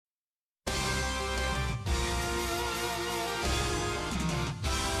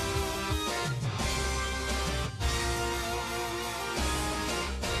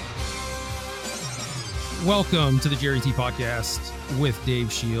Welcome to the GerryT podcast with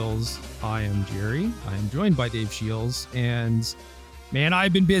Dave Shields. I am Jerry. I am joined by Dave Shields, and man,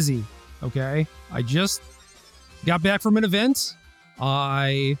 I've been busy. Okay, I just got back from an event.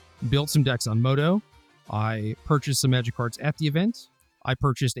 I built some decks on Moto. I purchased some Magic cards at the event. I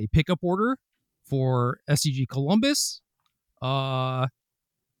purchased a pickup order for SCG Columbus. My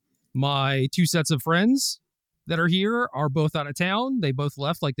two sets of friends that are here are both out of town. They both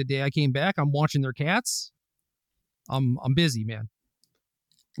left like the day I came back. I'm watching their cats. I'm busy, man.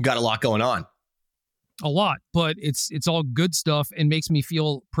 Got a lot going on. A lot, but it's all good stuff and makes me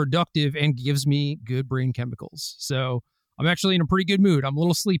feel productive and gives me good brain chemicals. So I'm actually in a pretty good mood. I'm a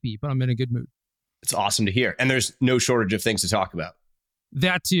little sleepy, but I'm in a good mood. It's awesome to hear. And there's no shortage of things to talk about.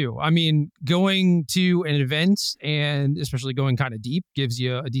 That too. I mean, going to an event and especially going kind of deep gives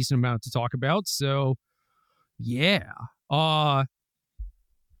you a decent amount to talk about. So yeah. Have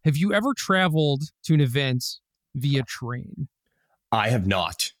you ever traveled to an event via train? I have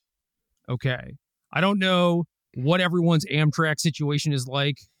not. Okay. I don't know what everyone's Amtrak situation is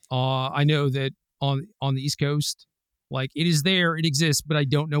like. I know that on the East Coast, like it is there, it exists, but I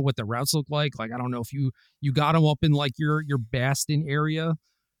don't know what the routes look like. Like, I don't know if you got them up in like your Baston area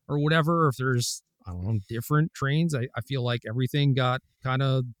or whatever, or if there's, I don't know, different trains. I feel like everything got kind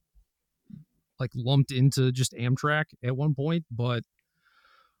of like lumped into just Amtrak at one point, but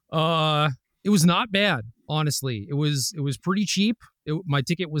it was not bad, honestly. It was pretty cheap. My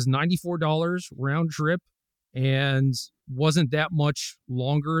ticket was $94 round trip and wasn't that much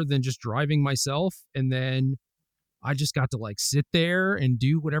longer than just driving myself. And then I just got to like sit there and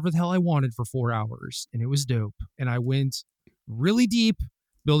do whatever the hell I wanted for 4 hours. And it was dope. And I went really deep,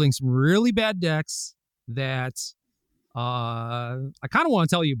 building some really bad decks that I kind of want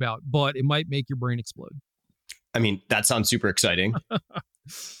to tell you about, but it might make your brain explode. I mean, that sounds super exciting.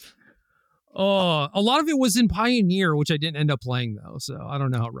 A lot of it was in Pioneer, which I didn't end up playing though, so I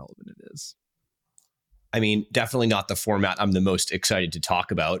don't know how relevant it is. I mean, definitely not the format I'm the most excited to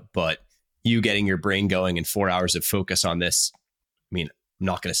talk about, but you getting your brain going in 4 hours of focus on this, I mean, I'm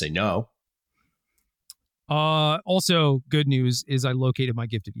not going to say no. Also, good news is I located my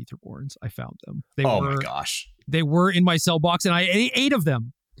gifted Etherborns. I found them. My gosh. They were in my cell box, and I ate 8 of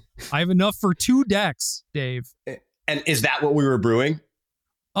them. I have enough for 2 decks, Dave. And is that what we were brewing?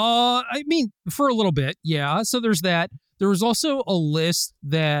 I mean, for a little bit, yeah. So there's that. There was also a list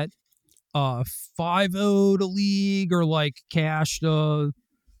that 5-0'd a league or like cashed a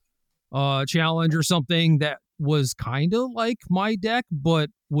challenge or something that was kind of like my deck, but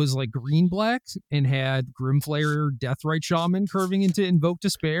was like green black and had Grimflayer Deathrite Shaman curving into Invoke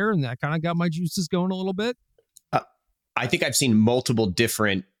Despair, and that kind of got my juices going a little bit. I think I've seen multiple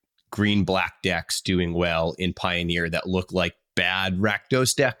different green black decks doing well in Pioneer that look like bad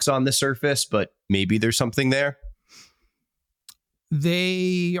Rakdos decks on the surface, but maybe there's something there.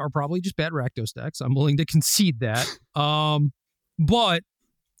 They are probably just bad Rakdos decks. I'm willing to concede that. But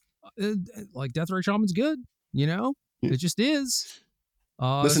like Deathrite Shaman's good, you know? It just is.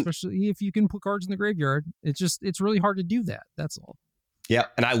 Especially if you can put cards in the graveyard. It's really hard to do that. That's all. Yeah,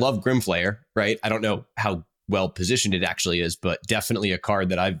 and I love Grimflayer, right? I don't know how well positioned it actually is, but definitely a card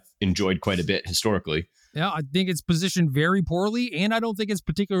that I've enjoyed quite a bit historically. Yeah, I think it's positioned very poorly, and I don't think it's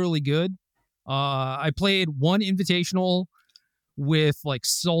particularly good. I played one invitational with like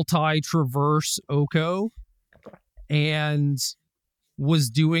Sultai Traverse Oko and was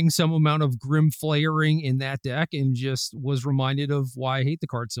doing some amount of Grim Flayering in that deck and just was reminded of why I hate the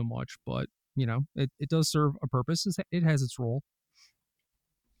card so much. But, you know, it does serve a purpose. It has its role.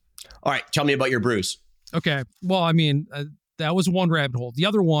 All right, tell me about your brews. Okay, well, I mean, that was one rabbit hole. The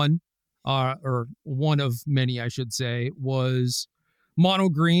other one, or one of many, I should say, was mono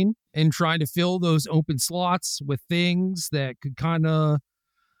green and trying to fill those open slots with things that could kind of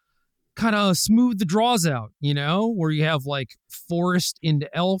smooth the draws out, you know, where you have like Forest into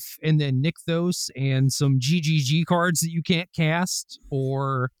Elf and then Nykthos and some GGG cards that you can't cast,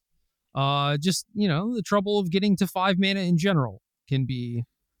 or just, you know, the trouble of getting to 5 mana in general can be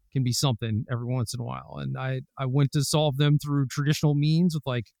something every once in a while. And I went to solve them through traditional means with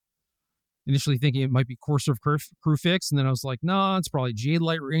like initially thinking it might be Courser of Crewfix, and then I was like, no, it's probably Jade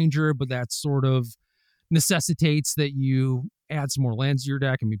Light Ranger, but that sort of necessitates that you add some more lands to your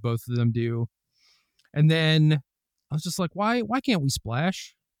deck. I mean, both of them do. And then I was just like, why can't we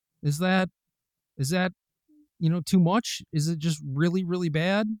splash? Is that, you know, too much? Is it just really, really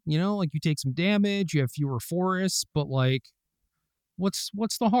bad? You know, like you take some damage, you have fewer forests, but like, what's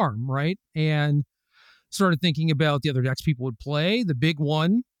the harm, right? And started thinking about the other decks people would play. The big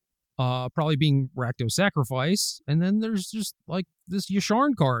one probably being Rakdos Sacrifice. And then there's just like this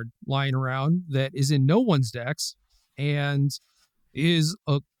Yasharn card lying around that is in no one's decks and is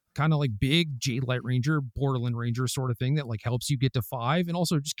a kind of like big Jade Light Ranger, Borderland Ranger sort of thing that like helps you get to 5 and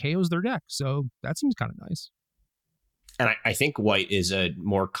also just KOs their deck. So that seems kind of nice. And I think white is a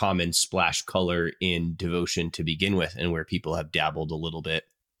more common splash color in Devotion to begin with, and where people have dabbled a little bit.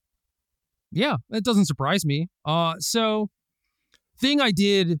 Yeah, that doesn't surprise me. So thing I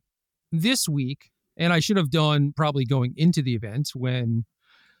did this week, and I should have done probably going into the event when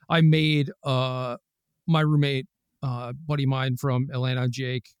I made my roommate, buddy of mine from Atlanta,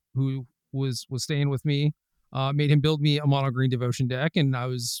 Jake, who was staying with me, made him build me a mono green Devotion deck, and I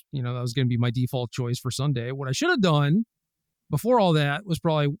was, that was going to be my default choice for Sunday. What I should have done before all that was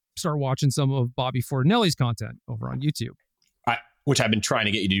probably start watching some of Bobby Fortinelli's content over on YouTube, which I've been trying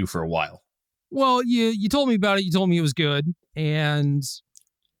to get you to do for a while. Well, you told me about it. You told me it was good, and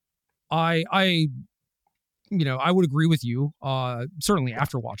I would agree with you. Certainly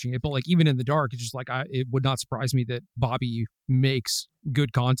after watching it, but like even in the dark, it's just like it would not surprise me that Bobby makes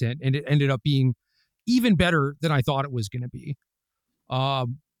good content, and it ended up being even better than I thought it was going to be.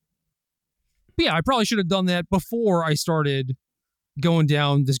 But yeah, I probably should have done that before I started going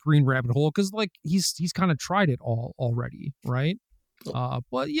down this green rabbit hole, because like he's kind of tried it all already, right?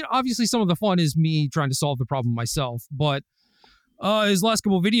 But obviously some of the fun is me trying to solve the problem myself. But his last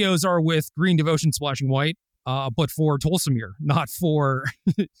couple of videos are with green Devotion splashing white, but for Tolsimir, not for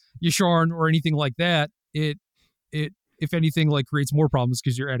Yasharn or anything like that. It if anything like creates more problems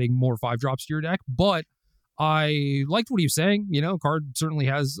because you're adding more 5-drops to your deck. But I liked what he was saying. Card certainly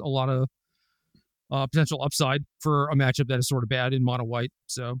has a lot of potential upside for a matchup that is sort of bad in mono white.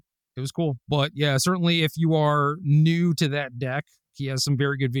 So it was cool. But yeah, certainly if you are new to that deck, he has some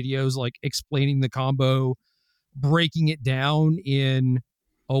very good videos like explaining the combo, breaking it down in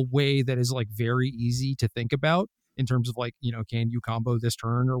a way that is like very easy to think about in terms of like, can you combo this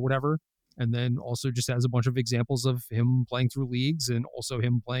turn or whatever? And then also just has a bunch of examples of him playing through leagues and also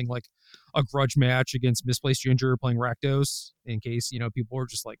him playing like a grudge match against Misplaced Ginger, playing Rakdos, in case, people are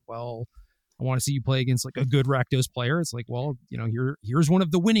just like, well, I want to see you play against like a good Rakdos player. It's like, well, here's one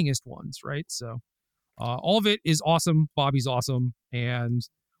of the winningest ones, right? So all of it is awesome. Bobby's awesome, and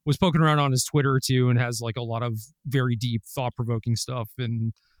was poking around on his Twitter too, and has like a lot of very deep, thought-provoking stuff,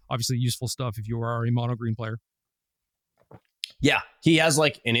 and obviously useful stuff if you are a mono green player. Yeah, he has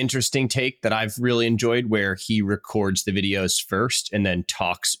like an interesting take that I've really enjoyed, where he records the videos first and then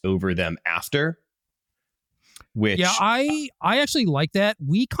talks over them after. Which I actually like that.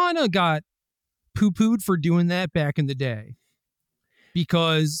 We kind of got poo-pooed for doing that back in the day,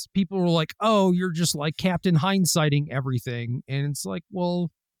 because people were like, oh, you're just like Captain Hindsighting everything. And it's like, well,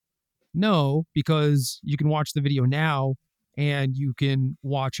 no, because you can watch the video now and you can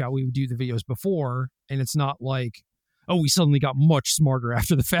watch how we would do the videos before. And it's not like, oh, we suddenly got much smarter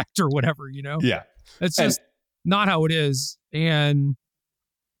after the fact or whatever, Yeah. It's just not how it is. And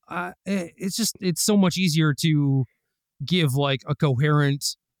it's so much easier to give like a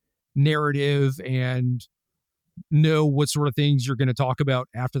coherent narrative and know what sort of things you're going to talk about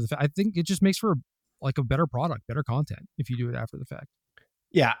after the fact. I think it just makes for like a better product, better content if you do it after the fact.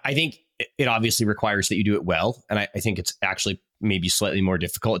 Yeah, I think it obviously requires that you do it well. And I think it's actually maybe slightly more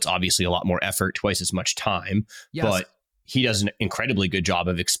difficult. It's obviously a lot more effort, twice as much time. Yes. But he does an incredibly good job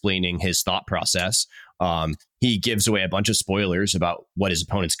of explaining his thought process. He gives away a bunch of spoilers about what his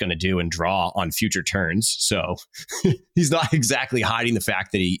opponent's going to do and draw on future turns. So he's not exactly hiding the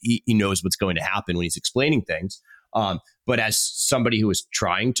fact that he knows what's going to happen when he's explaining things. But as somebody who was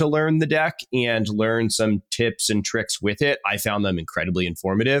trying to learn the deck and learn some tips and tricks with it, I found them incredibly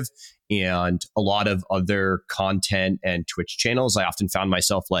informative. And a lot of other content and Twitch channels, I often found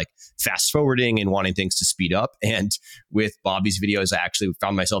myself like fast forwarding and wanting things to speed up. And with Bobby's videos, I actually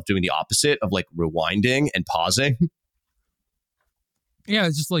found myself doing the opposite of like rewinding and pausing. Yeah,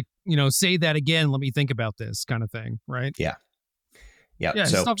 it's just like, say that again. Let me think about this kind of thing. Right. Yeah. Yeah. His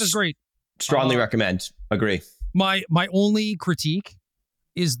stuff is great. Strongly recommend. Agree. My only critique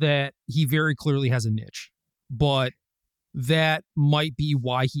is that he very clearly has a niche, but that might be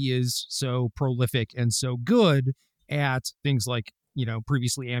why he is so prolific and so good at things like,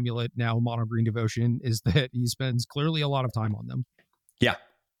 previously Amulet, now Mono Green Devotion, is that he spends clearly a lot of time on them. Yeah.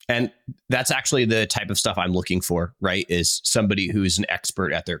 And that's actually the type of stuff I'm looking for, right? Is somebody who's an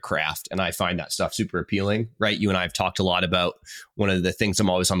expert at their craft. And I find that stuff super appealing, right? You and I have talked a lot about one of the things I'm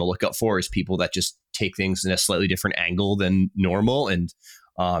always on the lookout for is people that just take things in a slightly different angle than normal. And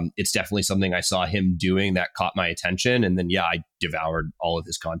it's definitely something I saw him doing that caught my attention. And then, I devoured all of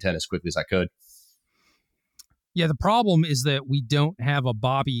his content as quickly as I could. Yeah, the problem is that we don't have a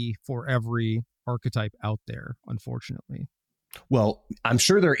Bobby for every archetype out there, unfortunately. Well, I'm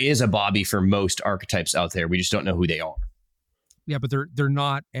sure there is a Bobby for most archetypes out there. We just don't know who they are. Yeah, but they're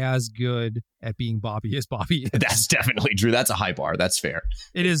not as good at being Bobby as Bobby is. That's definitely true. That's a high bar. That's fair.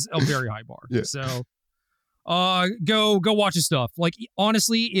 It is a very high bar. Yeah. So go watch his stuff. Like,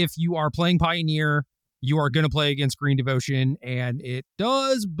 honestly, if you are playing Pioneer, you are going to play against Green Devotion, and it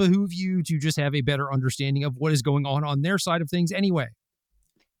does behoove you to just have a better understanding of what is going on their side of things anyway.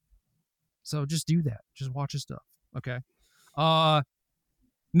 So just do that. Just watch his stuff. Okay.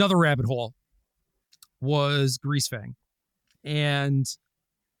 Another rabbit hole was Greasefang. And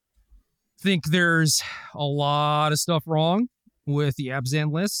think there's a lot of stuff wrong with the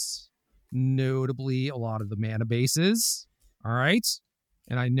Abzan lists, notably a lot of the mana bases. All right.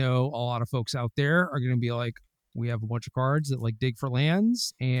 And I know a lot of folks out there are going to be like, we have a bunch of cards that like dig for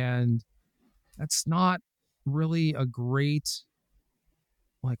lands, and that's not really a great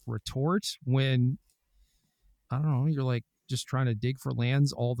like retort when, I don't know, you're like just trying to dig for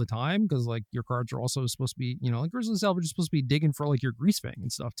lands all the time, because like your cards are also supposed to be, you know, like Grizzly Salvage is supposed to be digging for like your Greasefang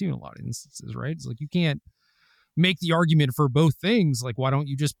and stuff too in a lot of instances, right? It's like you can't make the argument for both things. Like, why don't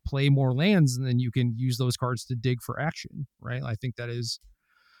you just play more lands and then you can use those cards to dig for action, right? I think that is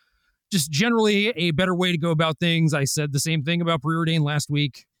just generally a better way to go about things. I said the same thing about Preordained last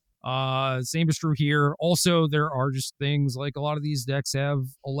week. Same is true here. Also, there are just things like a lot of these decks have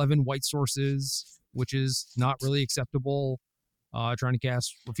 11 white sources, which is not really acceptable. Trying to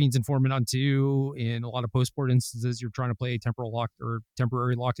cast Rafine's Informant on 2. In a lot of post-port instances, you're trying to play temporal lock or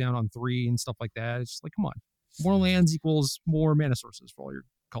temporary lockdown on 3 and stuff like that. It's just like, come on. More lands equals more mana sources for all your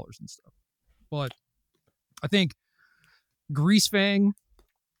colors and stuff. But I think Greasefang,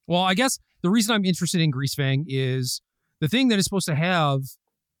 well, I guess the reason I'm interested in Greasefang is the thing that is supposed to have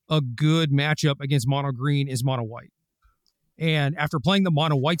a good matchup against mono green is mono white. And after playing the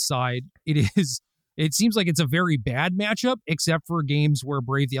mono white side, it seems like it's a very bad matchup, except for games where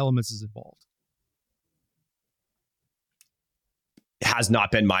Brave the Elements is involved. It has not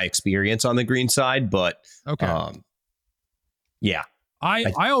been my experience on the green side, but okay. Yeah.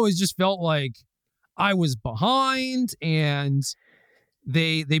 I always just felt like I was behind, and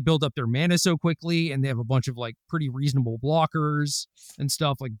they build up their mana so quickly, and they have a bunch of like pretty reasonable blockers and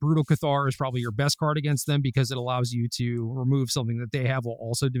stuff. Like Brutal Cathar is probably your best card against them because it allows you to remove something that they have while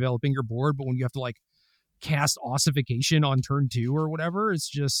also developing your board. But when you have to like cast Ossification on turn 2 or whatever,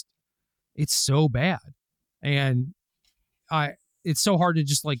 it's so bad. And it's so hard to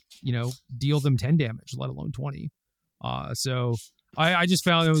just like, you know, deal them 10 damage, let alone 20. So I just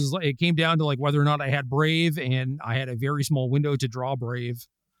found it came down to like whether or not I had Brave, and I had a very small window to draw Brave.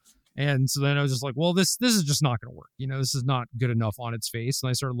 And so then I was just like, well, this is just not going to work. You know, this is not good enough on its face. And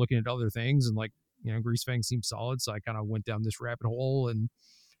I started looking at other things, and like, you know, Greasefang seems solid. So I kind of went down this rabbit hole, and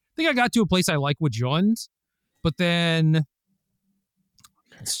I think I got to a place I like with Jund, but then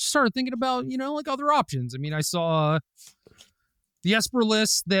started thinking about, you know, like other options. I mean, I saw the Esper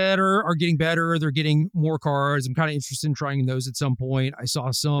lists that are getting better. They're getting more cards. I'm kind of interested in trying those at some point. I saw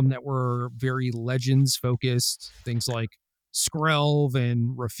some that were very Legends focused, things like Skrelv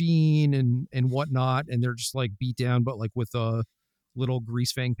and Rafine and whatnot, and they're just like beat down, but like with a little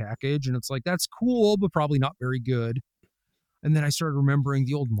Greasefang package. And it's like, that's cool, but probably not very good. And then I started remembering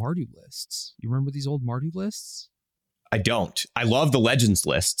the old Mardu lists. You remember these old Mardu lists? I don't. I love the Legends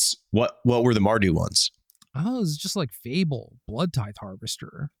lists. What were the Mardu ones? Oh, it was just like Fable, Blood Tithe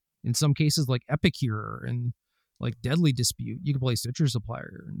Harvester. In some cases, like Epicure and like Deadly Dispute. You could play Citrus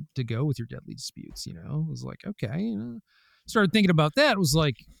Supplier to go with your Deadly Disputes, you know? It was like, okay, you know. Started thinking about that. It was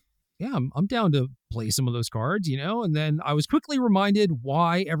like, yeah, I'm down to play some of those cards, you know? And then I was quickly reminded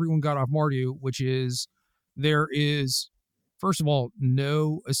why everyone got off Mardu, which is there is, first of all,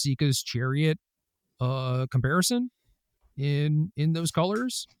 no Asika's Chariot comparison in those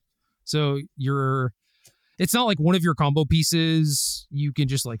colors. So it's not like one of your combo pieces you can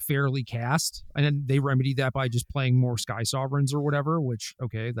just like fairly cast, and then they remedy that by just playing more Sky Sovereigns or whatever, which,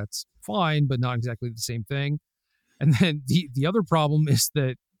 okay, that's fine, but not exactly the same thing. And then the other problem is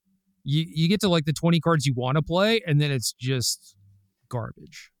that you get to like the 20 cards you want to play, and then it's just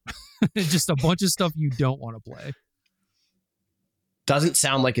garbage. It's just a bunch of stuff you don't want to play. Doesn't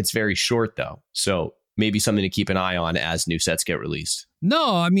sound like it's very short though. So maybe something to keep an eye on as new sets get released.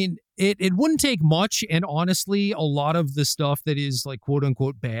 No, I mean, it wouldn't take much. And honestly, a lot of the stuff that is like quote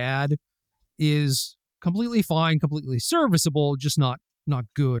unquote bad is completely fine, completely serviceable, just not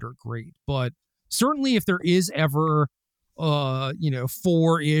good or great. But certainly if there is ever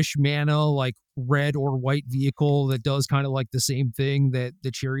 4-ish mana like red or white vehicle that does kind of like the same thing that the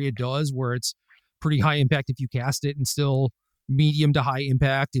Chariot does, where it's pretty high impact if you cast it, and still medium to high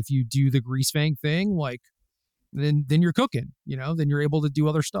impact if you do the Grease Fang thing. Like, then you're cooking, then you're able to do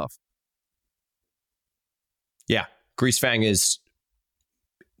other stuff. Yeah. Grease Fang is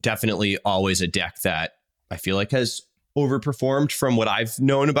definitely always a deck that I feel like has overperformed from what I've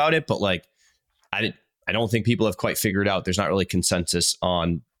known about it. But like, I don't think people have quite figured out. There's not really consensus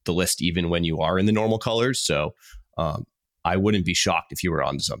on the list, even when you are in the normal colors. So I wouldn't be shocked if you were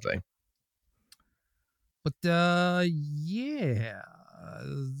onto something. But yeah,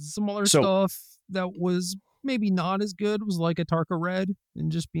 some other stuff that was maybe not as good was like a Tarka Red,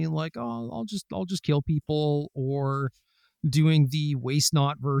 and just being like, oh, I'll just kill people, or doing the Waste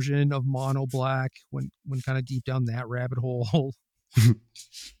Not version of Mono Black when kind of deep down that rabbit hole.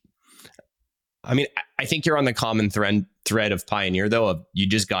 I mean, I think you're on the common thread of Pioneer, though, of you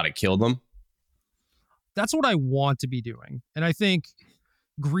just got to kill them. That's what I want to be doing. And I think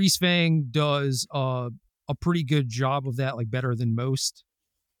Grease Fang does a pretty good job of that, like better than most.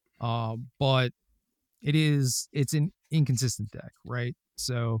 But it's an inconsistent deck, right?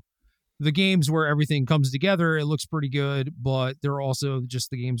 So the games where everything comes together, it looks pretty good, but there are also just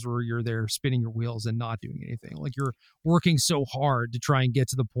the games where you're there spinning your wheels and not doing anything. Like, you're working so hard to try and get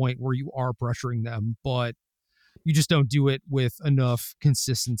to the point where you are pressuring them, but you just don't do it with enough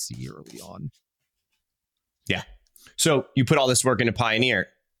consistency early on. Yeah. So you put all this work into Pioneer.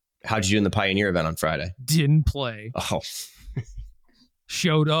 How'd you do in the Pioneer event on Friday? Didn't play. Oh.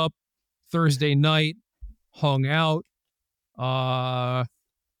 Showed up Thursday night, hung out.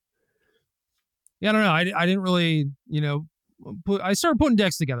 Yeah, I don't know. I didn't really, I started putting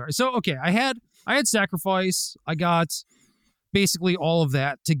decks together. So, okay, I had Sacrifice. I got basically all of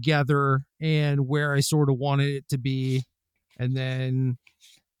that together and where I sort of wanted it to be. And then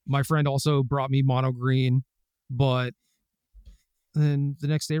my friend also brought me Mono Green, but then the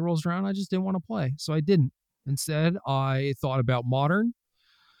next day rolls around, I just didn't want to play. So I didn't. Instead, I thought about Modern,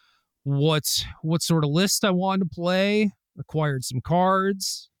 what sort of list I wanted to play, acquired some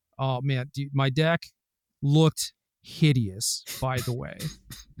cards. Oh man, dude, my deck looked hideous, by the way,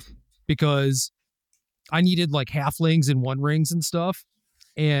 because I needed like halflings and one rings and stuff,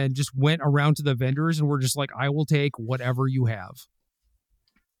 and just went around to the vendors and were just like, I will take whatever you have.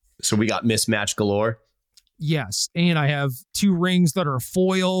 So we got mismatch galore. Yes. And I have 2 rings that are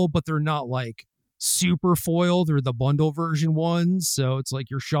foil, but they're not like super foil. They're the bundle version ones. So it's like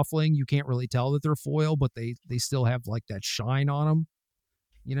you're shuffling. You can't really tell that they're foil, but they still have like that shine on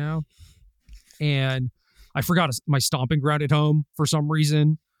them, And I forgot my stomping ground at home for some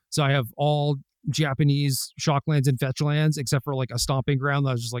reason. So I have all Japanese shocklands and fetchlands, except for like a stomping ground.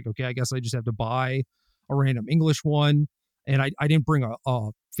 I was just like, okay, I guess I just have to buy a random English one. And I didn't bring a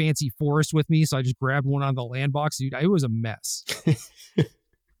fancy forest with me, so I just grabbed one on the land box. Dude, it was a mess.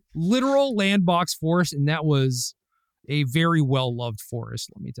 Literal land box forest, and that was a very well-loved forest,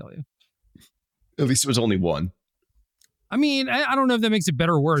 let me tell you. At least it was only one. I mean, I don't know if that makes it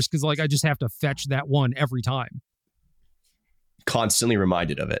better or worse, because like I just have to fetch that one every time. Constantly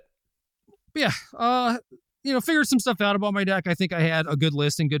reminded of it. But yeah, figured some stuff out about my deck. I think I had a good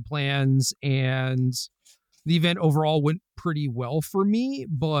list and good plans, and the event overall went pretty well for me,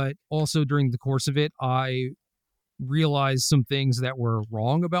 but also during the course of it, I realized some things that were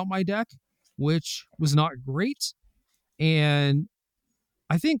wrong about my deck, which was not great. And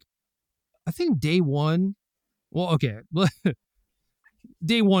I think day one, well, okay,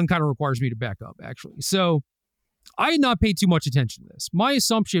 day one kind of requires me to back up, actually. So I had not paid too much attention to this. My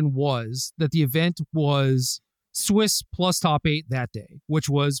assumption was that the event was Swiss plus top 8 that day, which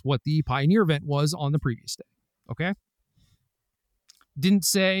was what the Pioneer event was on the previous day. Okay. Didn't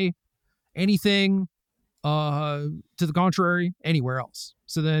say anything to the contrary anywhere else.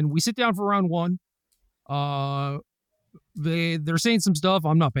 So then we sit down for round 1. They're saying some stuff.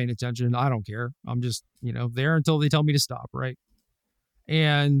 I'm not paying attention. I don't care. I'm just, there until they tell me to stop, right?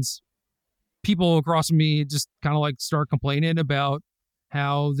 And people across from me just kind of like start complaining about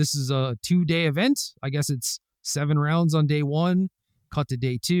how this is a 2-day event. I guess it's 7 rounds on day 1, cut to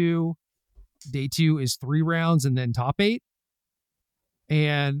day 2. Day 2 is 3 rounds and then top 8.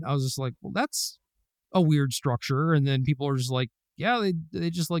 And I was just like, well, that's a weird structure. And then people are just like, yeah, they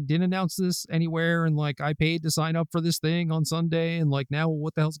just like didn't announce this anywhere. And like, I paid to sign up for this thing on Sunday. And like, now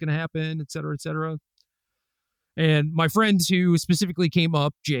what the hell's going to happen, et cetera, et cetera. And my friend who specifically came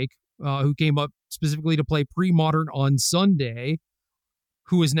up, Jake, who came up specifically to play pre-modern on Sunday,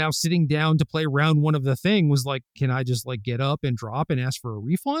 who is now sitting down to play round 1 of the thing, was like, can I just like get up and drop and ask for a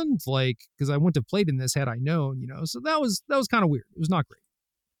refund? Like, because I wouldn't have played in this had I known, So that was kind of weird. It was not great.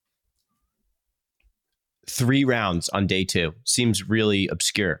 3 rounds on day 2 seems really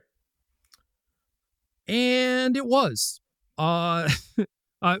obscure. And it was.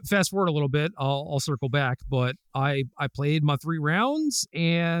 Fast forward a little bit, I'll circle back, but I played my 3 rounds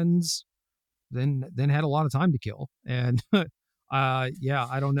and then had a lot of time to kill. And yeah,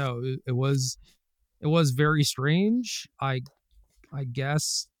 I don't know. It was very strange. I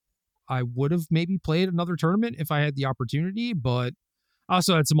guess I would have maybe played another tournament if I had the opportunity, but I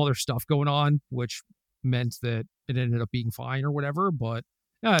also had some other stuff going on, which meant that it ended up being fine or whatever. But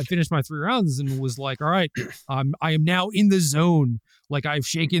yeah, I finished my 3 rounds and was like, all right, I am now in the zone. Like I've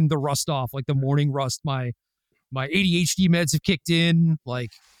shaken the rust off, like the morning rust. My ADHD meds have kicked in.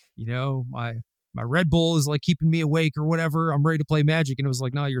 Like, my Red Bull is like keeping me awake or whatever. I'm ready to play Magic. And it was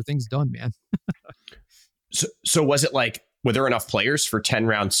like, no, your thing's done, man. So was it like, were there enough players for 10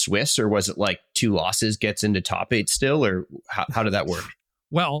 round Swiss, or was it like 2 losses gets into top 8 still, or how did that work?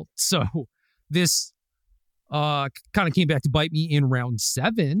 Well, so this kind of came back to bite me in round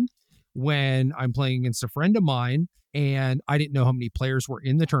 7 when I'm playing against a friend of mine, and I didn't know how many players were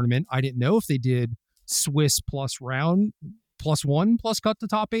in the tournament. I didn't know if they did Swiss plus round plus 1 plus cut to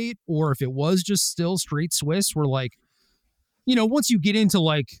top 8, or if it was just still straight Swiss, where like, once you get into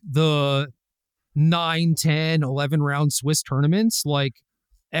like the 9, 10, 11 round Swiss tournaments, like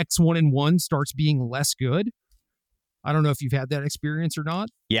X1 and 1 starts being less good. I don't know if you've had that experience or not.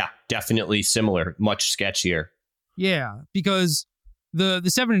 Yeah, definitely similar, much sketchier. Yeah, because the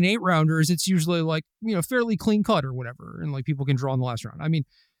 7 and 8 rounders, it's usually like, fairly clean cut or whatever. And like people can draw in the last round. I mean,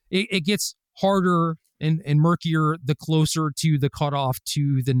 it gets harder and murkier the closer to the cutoff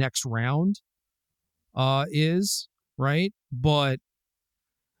to the next round is, right? But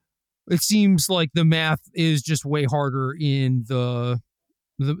it seems like the math is just way harder in the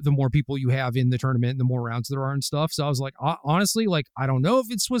more people you have in the tournament, the more rounds there are and stuff. So I was like, honestly, like, I don't know if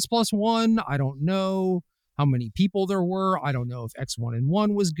it's Swiss plus 1. I don't know how many people there were. I don't know if X1 and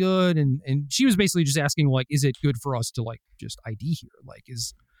 1 was good. And she was basically just asking, like, is it good for us to like just ID here? Like,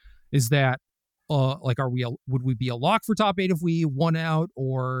 is that like, would we be a lock for top 8 if we won out,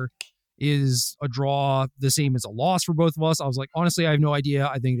 or is a draw the same as a loss for both of us? I was like, honestly, I have no idea.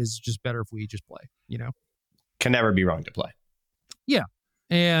 I think it is just better if we just play, Can never be wrong to play. Yeah.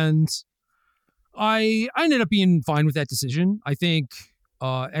 And I ended up being fine with that decision. I think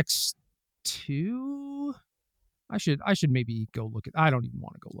X2, I should maybe go look at. I don't even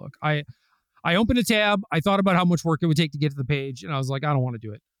want to go look. I opened a tab. I thought about how much work it would take to get to the page, and I was like, I don't want to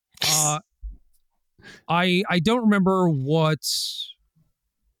do it. I don't remember what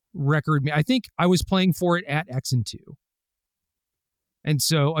record. I think I was playing for it at X and 2, and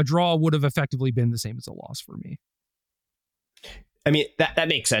so a draw would have effectively been the same as a loss for me. I mean, that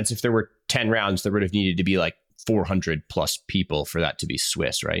makes sense. If there were 10 rounds, there would have needed to be like 400 plus people for that to be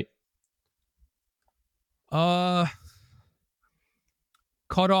Swiss, right?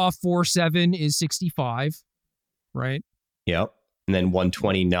 Cutoff for 7 is 65, right? Yep. And then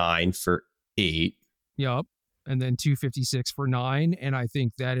 129 for 8. Yep. And then 256 for 9. And I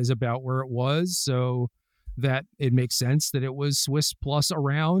think that is about where it was. So that it makes sense that it was Swiss plus a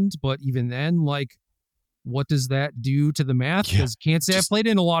round. But even then, like, what does that do to the math? Because can't say I've played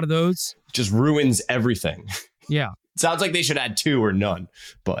in a lot of those. Just ruins everything. Yeah. Sounds like they should add 2 or none,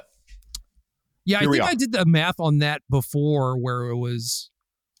 but yeah, I think I did the math on that before, where it was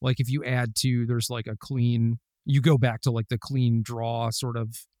like, if you add 2, there's like a clean, you go back to like the clean draw sort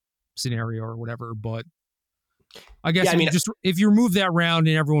of scenario or whatever. But I guess if you remove that round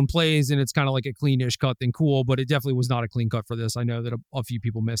and everyone plays and it's kind of like a cleanish cut, then cool. But it definitely was not a clean cut for this. I know that a few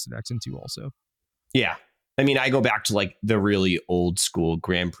people missed at X and 2 also. Yeah. I mean, I go back to like the really old school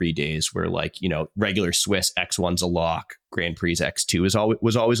Grand Prix days where, like, regular Swiss X1's a lock, Grand Prix X2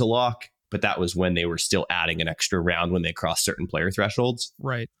 was always a lock, but that was when they were still adding an extra round when they crossed certain player thresholds.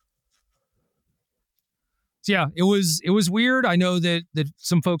 Right. So yeah, it was weird. I know that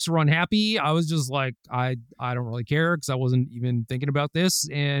some folks were unhappy. I was just like, I don't really care, because I wasn't even thinking about this.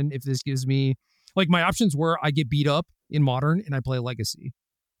 And if this gives me, like, my options were, I get beat up in Modern and I play Legacy,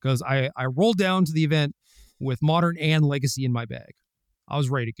 because I rolled down to the event with Modern and Legacy in my bag. I was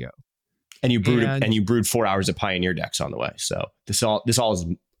ready to go. And you brewed 4 hours of Pioneer decks on the way. So this all is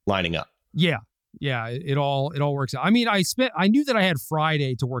lining up. Yeah. Yeah. It all works out. I mean, I knew that I had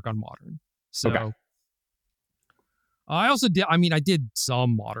Friday to work on Modern. So okay. I also did, I did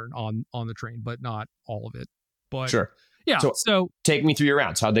some Modern on the train, but not all of it. But sure. Yeah. So take me through your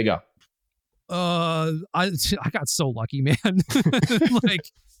rounds. How'd they go? I got so lucky, man.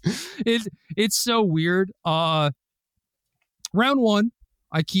 Like, it's so weird. Round 1,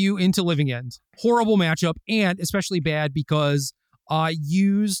 I queue into Living End. Horrible matchup, and especially bad because I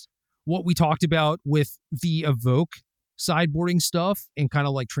used what we talked about with the Evoke sideboarding stuff and kind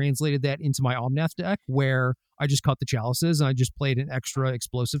of like translated that into my Omnath deck, where I just cut the chalices and I just played an extra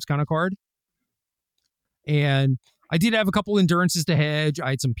explosives kind of card. And I did have a couple endurances to hedge.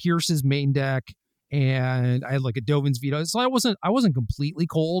 I had some Pierce's main deck, and I had like a Dovin's Veto. So I wasn't completely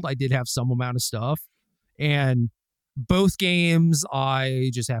cold. I did have some amount of stuff. And both games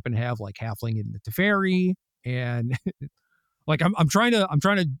I just happened to have like Halfling and the Teferi. And like I'm trying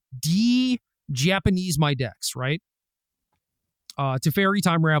to de-Japanese my decks, right? Teferi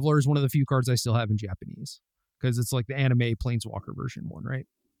Time Raveler is one of the few cards I still have in Japanese, because it's like the anime Planeswalker version one, right?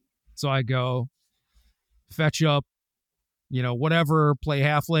 So I go fetch up, whatever, play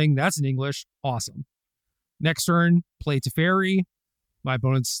Halfling. That's in English. Awesome. Next turn, play Teferi. My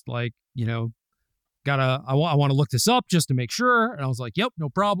opponent's like, I want to look this up just to make sure. And I was like, yep, no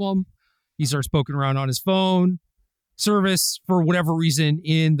problem. He starts poking around on his phone. Service, for whatever reason,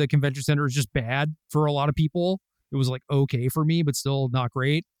 in the convention center is just bad for a lot of people. It was like okay for me, but still not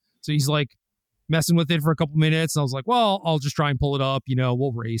great. So he's like messing with it for a couple minutes. And I was like, well, I'll just try and pull it up.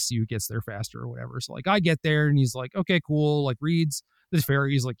 We'll race, see who gets there faster or whatever. So like I get there and he's like, okay, cool. Like reads this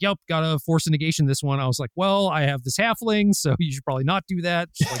fairy. He's like, yep, got to force a negation this one. I was like, well, I have this halfling, so you should probably not do that.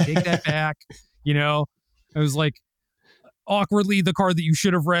 Just like take that back. It was like awkwardly the card that you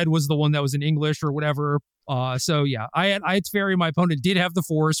should have read was the one that was in English or whatever. So yeah, I had Teferi. My opponent did have the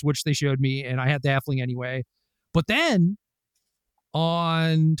force, which they showed me, and I had the halfling anyway. But then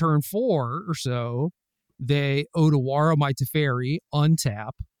on turn 4 or so, they Odawara my Teferi,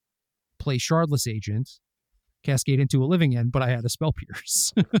 untap, play Shardless Agent, cascade into a living end, but I had a Spell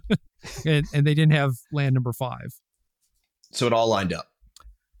Pierce. and they didn't have land number 5. So it all lined up.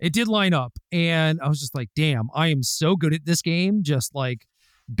 It did line up. And I was just like, damn, I am so good at this game. Just like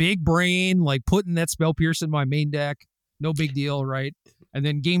big brain, like putting that Spell Pierce in my main deck. No big deal, right? And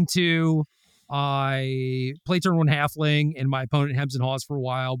then game 2, I play turn 1 halfling, and my opponent hems and haws for a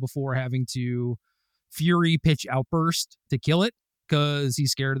while before having to Fury pitch Outburst to kill it, because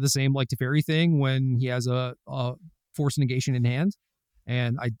he's scared of the same like Teferi thing when he has a force negation in hand.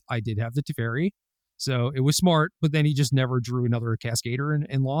 And I did have the Teferi, so it was smart, but then he just never drew another Cascader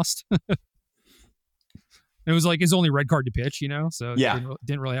and lost. It was like his only red card to pitch, so yeah,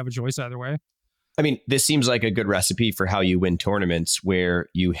 didn't really have a choice either way. I mean, this seems like a good recipe for how you win tournaments, where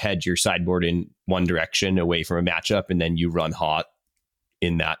you hedge your sideboard in one direction away from a matchup, and then you run hot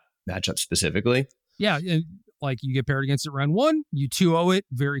in that matchup specifically. Yeah, like you get paired against it round 1, you 2-0 it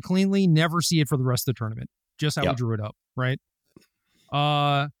very cleanly, never see it for the rest of the tournament. Just how we drew it up, right?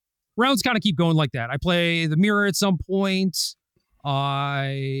 Rounds kind of keep going like that. I play the mirror at some point.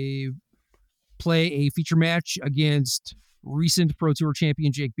 I play a feature match against recent Pro Tour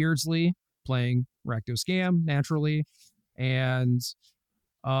champion Jake Beardsley, playing Rakdos Scam naturally. And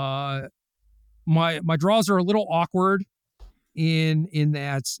my draws are a little awkward in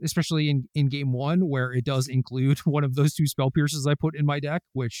that, especially in game 1, where it does include one of those 2 Spell Pierces I put in my deck,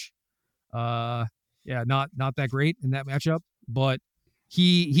 which not that great in that matchup. But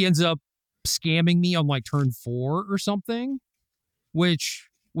he ends up scamming me on like turn 4 or something, which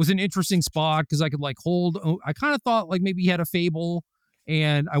was an interesting spot because I could like hold. I kind of thought like maybe he had a Fable,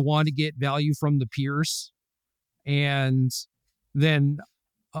 and I wanted to get value from the Pierce. And then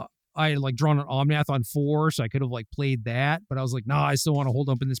I had like drawn an Omnath on 4, so I could have like played that. But I was like, nah, I still want to hold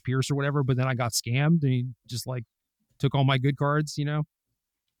up in this Pierce or whatever. But then I got scammed, and he just like took all my good cards, So I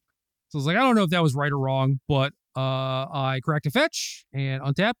was like, I don't know if that was right or wrong, but I cracked a fetch and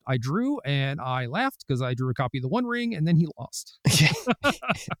untapped. I drew, and I laughed because I drew a copy of the One Ring, and then he lost.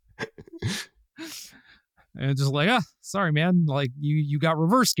 And just like, sorry, man. Like you got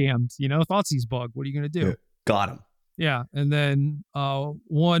reverse scammed, Thoughtseize bug. What are you gonna do? Got him. Yeah. And then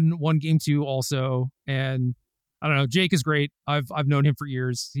one game 2 also, and I don't know. Jake is great. I've known him for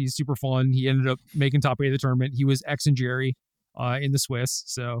years. He's super fun. He ended up making top 8 of the tournament. He was X and Jerry in the Swiss,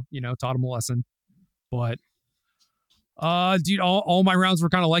 so taught him a lesson. But dude, all my rounds were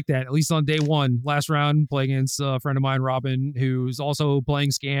kind of like that, at least on day 1. Last round, play against a friend of mine, Robin, who's also playing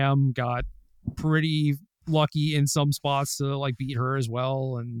Scam. Got pretty lucky in some spots to like beat her as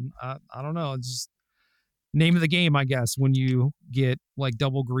well. And I don't know, it's just name of the game, I guess, when you get like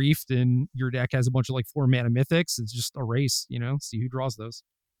double griefed and your deck has a bunch of like 4 mana mythics. It's just a race, see who draws those.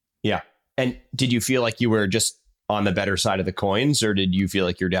 Yeah. And did you feel like you were just on the better side of the coins, or did you feel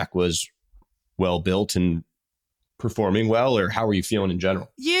like your deck was well built and performing well, or how were you feeling in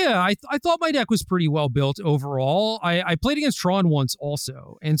general? Yeah, I thought my deck was pretty well built overall. I played against Tron once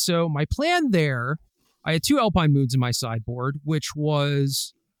also. And so my plan there, I had 2 Alpine Moons in my sideboard, which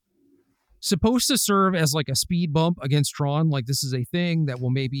was supposed to serve as like a speed bump against Tron. Like, this is a thing that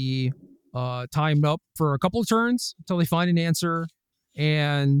will maybe timed up for a couple of turns until they find an answer,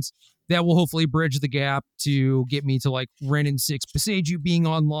 and that will hopefully bridge the gap to get me to like Ren and 6 Passeju being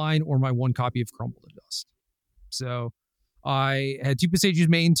online or my 1 copy of Crumble to Dust. So I had 2 Passages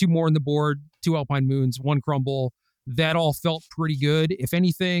main, 2 more on the board, 2 Alpine Moons, 1 Crumble. That all felt pretty good. If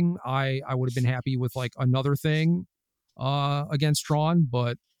anything, I would have been happy with like another thing against Tron,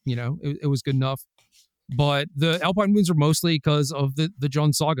 but it was good enough. But the Alpine Moons are mostly because of the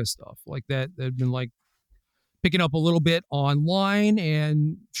Jund Saga stuff. Like that had been like picking up a little bit online,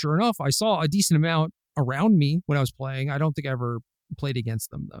 and sure enough, I saw a decent amount around me when I was playing. I don't think I ever played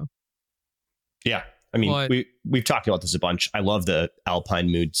against them though. Yeah. I mean, But we've talked about this a bunch. I love the Alpine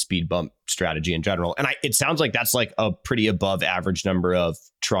Mood speed bump strategy in general. And it sounds like that's like a pretty above average number of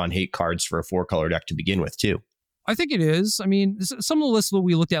Tron hate cards for a 4-color deck to begin with, too. I think it is. I mean, some of the lists that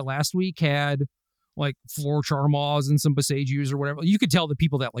we looked at last week had like 4 Charmaws and some Passages or whatever. You could tell the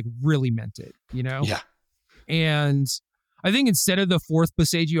people that like really meant it, Yeah. And I think instead of the 4th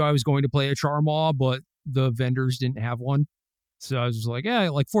Passageau, I was going to play a Charmaw, but the vendors didn't have one. So I was just like, yeah,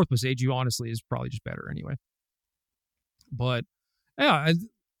 like 4th Passageau, honestly, is probably just better anyway. But yeah,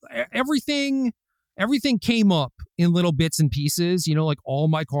 everything came up in little bits and pieces. Like all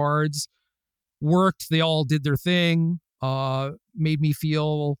my cards worked. They all did their thing. Made me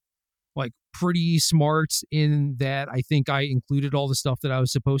feel like pretty smart in that I think I included all the stuff that I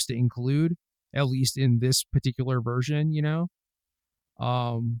was supposed to include, at least in this particular version,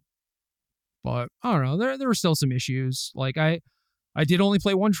 But I don't know. There were still some issues. Like I did only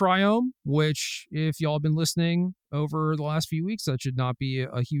play 1 Triome, which if y'all have been listening over the last few weeks, that should not be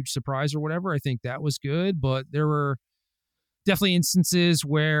a huge surprise or whatever. I think that was good, but there were definitely instances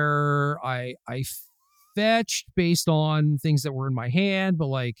where I fetched based on things that were in my hand, but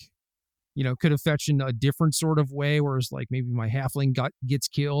like, could have fetched in a different sort of way, whereas like maybe my halfling gets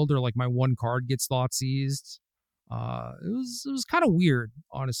killed or like my 1 card gets thought seized. It was kind of weird,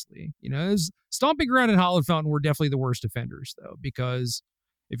 honestly. Stomping Ground and Hallowed Fountain were definitely the worst offenders, though, because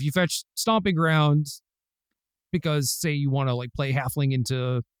if you fetch Stomping Ground, because say you want to like play halfling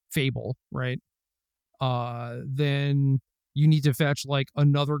into Fable, right? Then you need to fetch like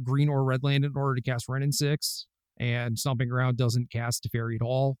another green or red land in order to cast Ren and 6, and Stomping Ground doesn't cast Teferi at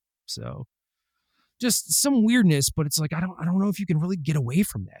all. So just some weirdness, but it's like I don't know if you can really get away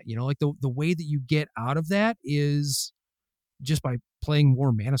from that. Like the way that you get out of that is just by playing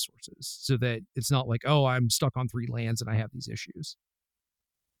more mana sources, so that it's not like, oh, I'm stuck on 3 lands and I have these issues.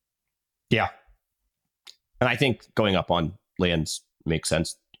 Yeah. And I think going up on lands makes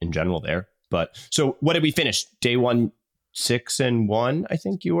sense in general there. But so what did we finish? Day 1, 6-1, I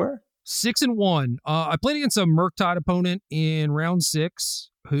think you were? 6-1. I played against a Murktide opponent in round 6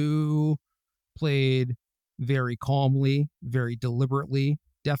 who played very calmly, very deliberately,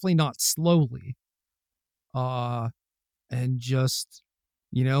 definitely not slowly. And just,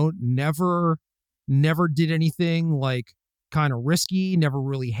 never did anything like kind of risky, never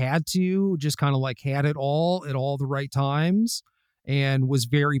really had to, just kind of like had it all at all the right times, and was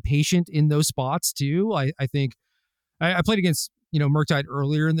very patient in those spots too. I think I played against, Murktide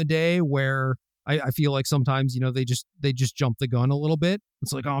earlier in the day where I feel like sometimes, they just jump the gun a little bit.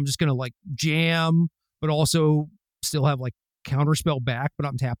 It's like, oh, I'm just going to like jam, but also still have like counterspell back, but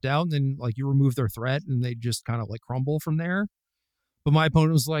I'm tapped out. And then like you remove their threat and they just kind of like crumble from there. But my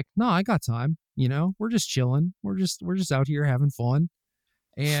opponent was like, no, I got time. We're just chilling. We're just out here having fun.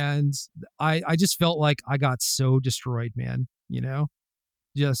 And I just felt like I got so destroyed, man.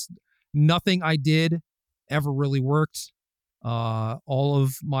 Just nothing I did ever really worked. All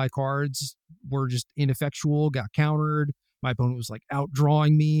of my cards were just ineffectual, got countered. My opponent was like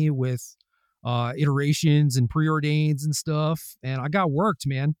outdrawing me with iterations and preordains and stuff, and I got worked,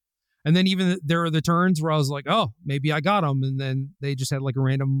 man. And then even there are the turns where I was like, oh, maybe I got them, and then they just had like a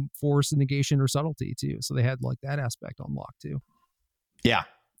random force, negation, or subtlety too. So they had like that aspect on lock too. Yeah,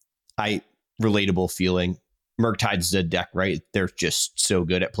 relatable feeling. Murktide's a deck, right? They're just so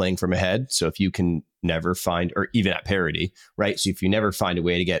good at playing from ahead. So if you can never find, or even at parity, right? So if you never find a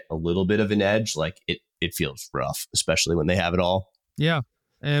way to get a little bit of an edge, like it feels rough, especially when they have it all. Yeah.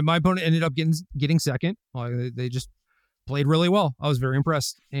 And my opponent ended up getting second. They just played really well. I was very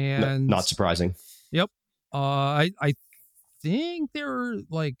impressed. And not surprising. Yep. I think they're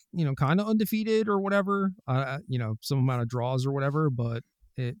like, kind of undefeated or whatever, some amount of draws or whatever, but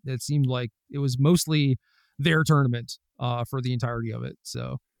it seemed like it was mostly their tournament for the entirety of it.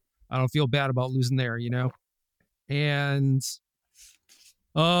 So I don't feel bad about losing there, And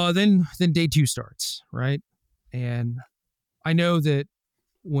then day 2 starts, right? And I know that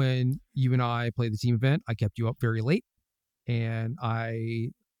when you and I played the team event, I kept you up very late, and I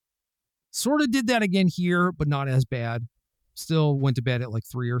Sort of did that again here, but not as bad. Still went to bed at like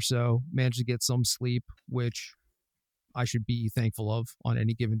 3 or so. Managed to get some sleep, which I should be thankful of on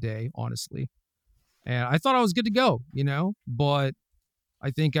any given day, honestly. And I thought I was good to go, but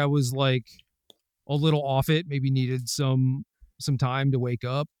I think I was like a little off it, maybe needed some time to wake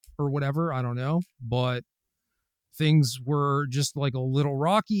up or whatever. I don't know. But things were just like a little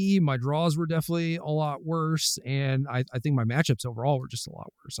rocky. My draws were definitely a lot worse. And I think my matchups overall were just a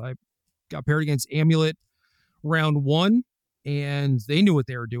lot worse. I got paired against Amulet round 1, and they knew what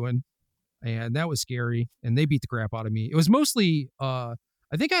they were doing. And that was scary. And they beat the crap out of me. It was mostly, I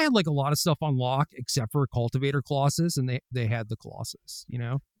think I had like a lot of stuff on lock except for Cultivator Colossus, and they had the Colossus,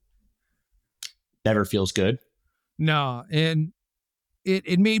 Never feels good. No. And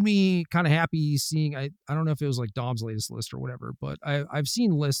it made me kind of happy seeing, I don't know if it was like Dom's latest list or whatever, but I've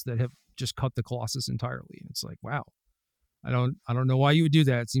seen lists that have just cut the Colossus entirely. And it's like, wow, I don't know why you would do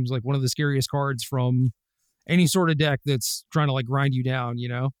that. It seems like one of the scariest cards from any sort of deck that's trying to like grind you down,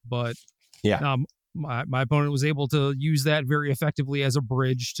 but yeah, my opponent was able to use that very effectively as a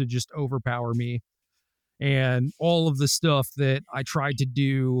bridge to just overpower me. And all of the stuff that I tried to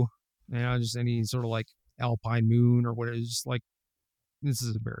do, just any sort of like Alpine Moon or what, it was just like, this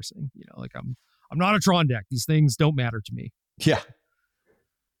is embarrassing. Like I'm not a Tron deck. These things don't matter to me. Yeah.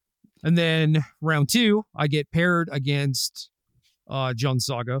 And then round 2, I get paired against Jund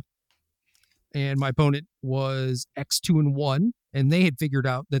Saga. And my opponent was X2-1, and they had figured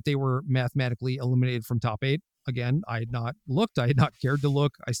out that they were mathematically eliminated from top 8. Again, I had not looked. I had not cared to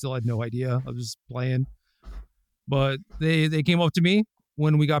look. I still had no idea. I was just playing. But they came up to me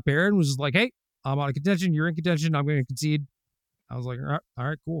when we got paired and was just like, hey, I'm out of contention. You're in contention. I'm going to concede. I was like, all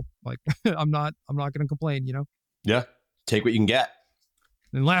right, cool. Like, I'm not going to complain, Yeah. Take what you can get.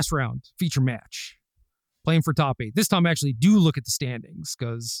 Then last round, feature match. Playing for top 8. This time I actually do look at the standings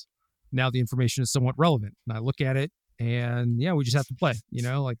because now the information is somewhat relevant. And I look at it and we just have to play,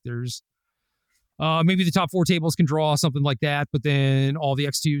 like there's maybe the top 4 tables can draw something like that, but then all the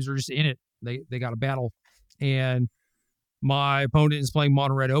X2s are just in it. They got a battle. And my opponent is playing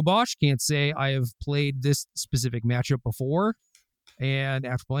Mono Red Obosh. Can't say I have played this specific matchup before. And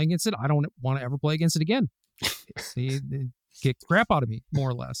after playing against it, I don't want to ever play against it again. They kicked the crap out of me, more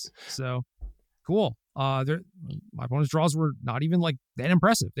or less. So cool. My opponent's draws were not even like that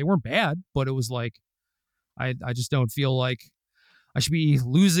impressive. They weren't bad, but it was like, I just don't feel like I should be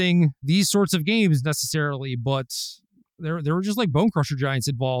losing these sorts of games necessarily, but there were just like Bone Crusher Giants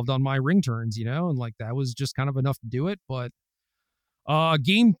involved on my ring turns, and like that was just kind of enough to do it. But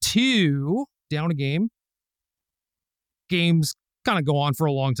game 2, down a game. Games kind of go on for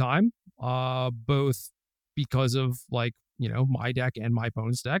a long time, both because of like, my deck and my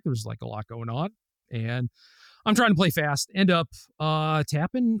opponent's deck. There's like a lot going on, and I'm trying to play fast. End up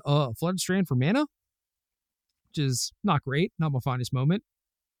tapping Flooded Strand for mana, which is not great, not my finest moment.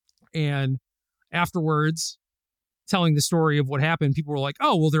 And afterwards, telling the story of what happened, people were like,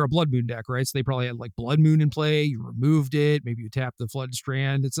 oh, well, they're a Blood Moon deck, right? So they probably had like Blood Moon in play. You removed it. Maybe you tapped the Flooded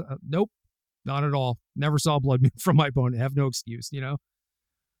Strand. It's nope, not at all. Never saw Blood Moon from my opponent. Have no excuse, We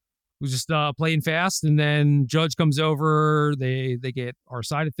was just playing fast, and then Judge comes over. They get our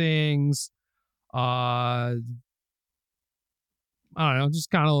side of things. I don't know, just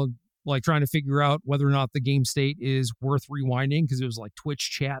kind of like trying to figure out whether or not the game state is worth rewinding, because it was like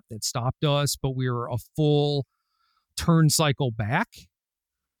Twitch chat that stopped us, but we were a full turn cycle back.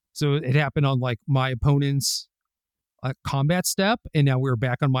 So it happened on like my opponent's combat step, and now we were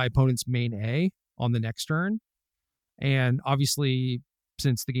back on my opponent's main A on the next turn. And obviously,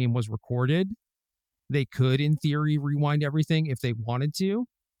 since the game was recorded, they could, in theory, rewind everything if they wanted to.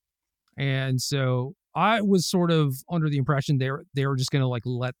 And so I was sort of under the impression they were just going to like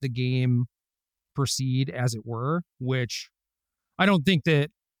let the game proceed as it were, which I don't think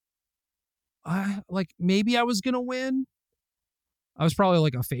that maybe I was going to win. I was probably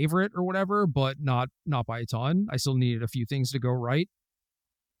like a favorite or whatever, but not by a ton. I still needed a few things to go right.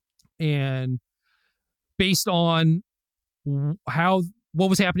 And based on what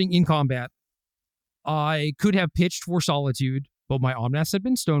was happening in combat, I could have pitched for Solitude, but my Omnath had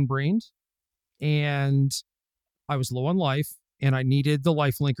been stone-brained, and I was low on life, and I needed the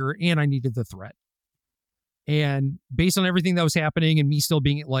life linker, and I needed the threat. And based on everything that was happening and me still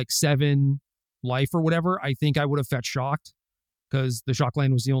being at like 7 life or whatever, I think I would have fetched Shocked, because the Shock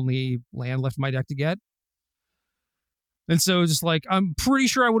land was the only land left in my deck to get. And so just like, I'm pretty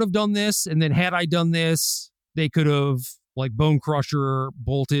sure I would have done this. And then had I done this, they could have like Bone Crusher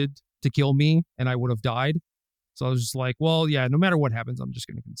bolted to kill me and I would have died. So I was just like, well, yeah, no matter what happens, I'm just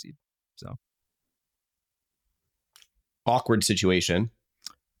going to concede. So. Awkward situation.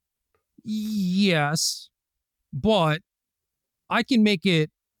 Yes, but I can make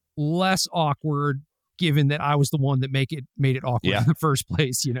it less awkward given that I was the one that made it awkward in the first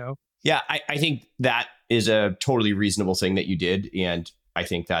place, you know? Yeah, I think that is a totally reasonable thing that you did. And I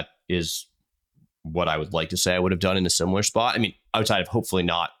think that is what I would like to say I would have done in a similar spot. I mean, outside of hopefully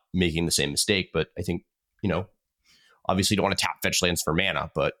not making the same mistake, but I think, obviously you don't want to tap fetch lands for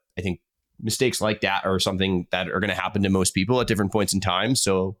mana, but I think mistakes like that are something that are going to happen to most people at different points in time.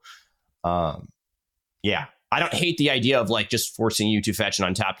 So, yeah, I don't hate the idea of like just forcing you to fetch an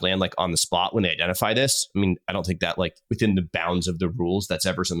untapped land like on the spot when they identify this. I mean, I don't think that like within the bounds of the rules, that's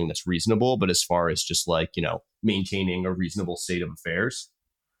ever something that's reasonable. But as far as just like, maintaining a reasonable state of affairs.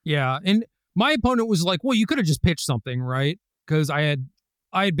 Yeah. And my opponent was like, well, you could have just pitched something, right? Because I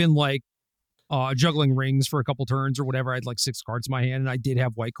had been like juggling rings for a couple turns or whatever. I had like 6 cards in my hand and I did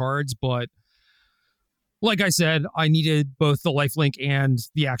have white cards, but like I said, I needed both the lifelink and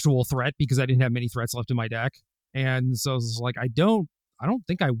the actual threat because I didn't have many threats left in my deck. And so I was like, I don't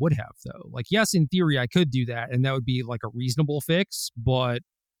think I would have though. Like, yes, in theory I could do that and that would be like a reasonable fix, but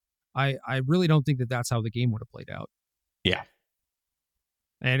I really don't think that that's how the game would have played out. Yeah.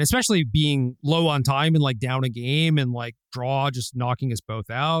 And especially being low on time and like down a game and like draw just knocking us both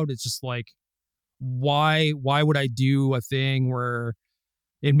out. It's just like, why would I do a thing where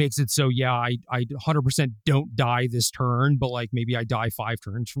it makes it so, yeah, I 100% don't die this turn, but like maybe I die 5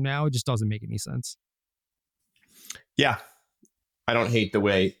 turns from now. It just doesn't make any sense. Yeah. I don't hate the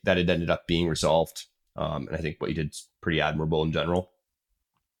way that it ended up being resolved. And I think what you did is pretty admirable in general.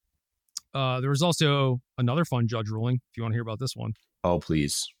 There was also another fun judge ruling, if you want to hear about this one. Oh,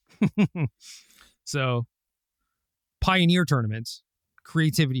 please. So, Pioneer Tournament,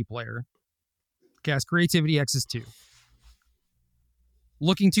 Creativity player. Cast Creativity X2.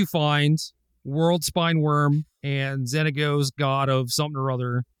 Looking to find World Spine Worm and Xenagos, god of something or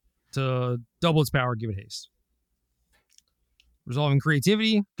other, to double its power, give it haste. Resolving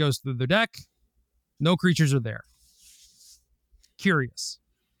Creativity, goes through the deck. No creatures are there. Curious.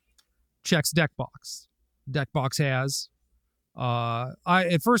 Checks deck box. Deck box has...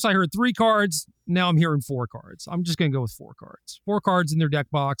 at first I heard 3 cards. Now I'm hearing 4 cards. I'm just going to go with 4 cards. 4 cards in their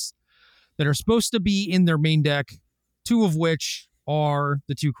deck box that are supposed to be in their main deck, 2 of which are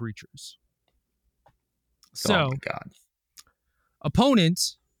the 2 creatures. So, oh my God. Opponent,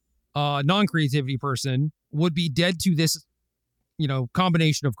 non-creativity person, would be dead to this,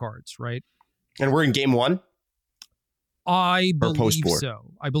 combination of cards, right? And we're in game 1? I believe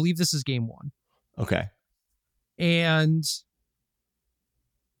so. I believe this is game 1. Okay. And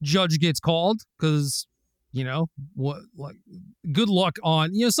judge gets called because, good luck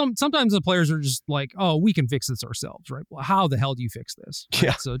on, sometimes the players are just like, oh, we can fix this ourselves, right? Well, how the hell do you fix this? Right?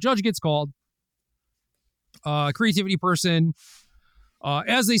 Yeah. So judge gets called. Creativity person,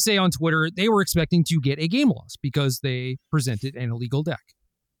 as they say on Twitter, they were expecting to get a game loss because they presented an illegal deck.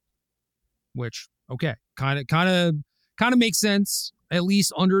 Which, okay, kind of makes sense, at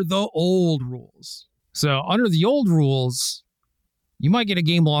least under the old rules. So under the old rules, you might get a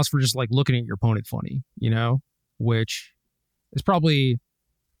game loss for just like looking at your opponent funny, which is probably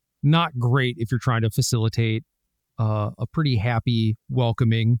not great if you're trying to facilitate a pretty happy,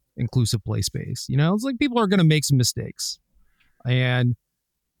 welcoming, inclusive play space. It's like people are going to make some mistakes. And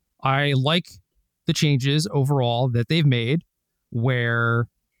I like the changes overall that they've made where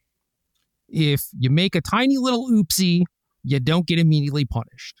if you make a tiny little oopsie, you don't get immediately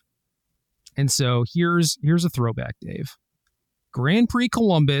punished. And so here's a throwback, Dave. Grand Prix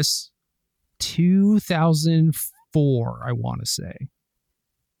Columbus, 2004, I want to say.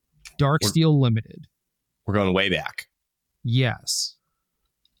 Darksteel Limited. We're going way back. Yes.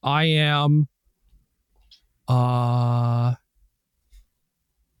 I am... I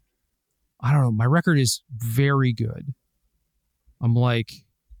don't know. My record is very good. I'm like...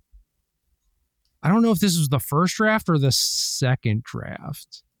 I don't know if this was the first draft or the second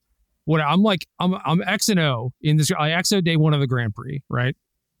draft. I'm X and O in this. I X-O day 1 of the Grand Prix, right?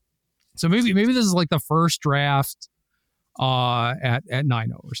 So maybe this is like the first draft at 9-0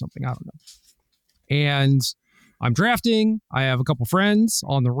 or something. I don't know. And I'm drafting. I have a couple friends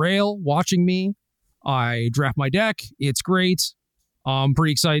on the rail watching me. I draft my deck. It's great. I'm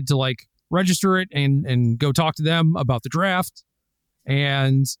pretty excited to like register it and go talk to them about the draft.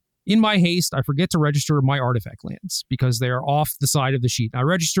 And in my haste, I forget to register my artifact lands because they are off the side of the sheet. I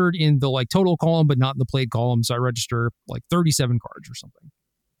registered in the like total column, but not in the played column. So I register like 37 cards or something.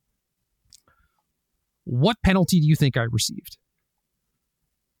 What penalty do you think I received?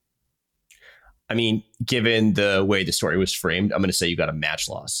 I mean, given the way the story was framed, I'm going to say you got a match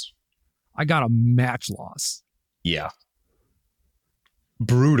loss. I got a match loss. Yeah.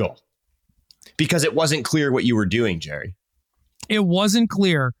 Brutal. Because it wasn't clear what you were doing, Jerry. It wasn't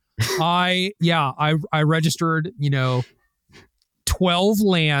clear. I registered, 12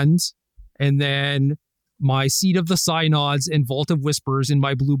 lands, and then my Seed of the Synods and Vault of Whispers in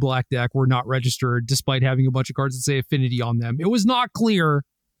my blue-black deck were not registered, despite having a bunch of cards that say Affinity on them. It was not clear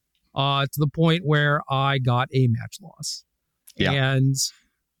to the point where I got a match loss. Yeah. And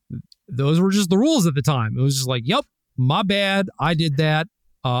those were just the rules at the time. It was just like, yep, my bad. I did that.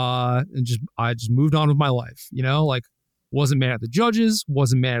 And I just moved on with my life, wasn't mad at the judges,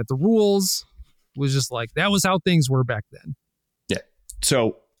 wasn't mad at the rules, was just like, that was how things were back then. Yeah.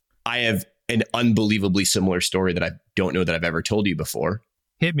 So I have an unbelievably similar story that I don't know that I've ever told you before.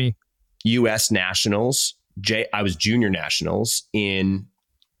 Hit me. U.S. Nationals. I was junior nationals in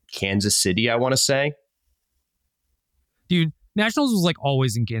Kansas City, I want to say. Dude, Nationals was like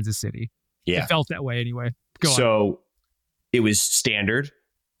always in Kansas City. Yeah. It felt that way anyway. Go on. So it was standard.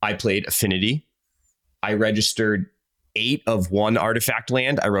 I played Affinity. I registered 8 of one artifact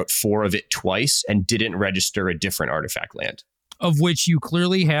land. I wrote 4 of it twice and didn't register a different artifact land. Of which you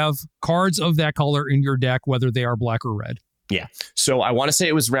clearly have cards of that color in your deck, whether they are black or red. Yeah. So I want to say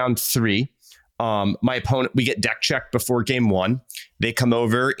it was round 3. My opponent, we get deck checked before game 1. They come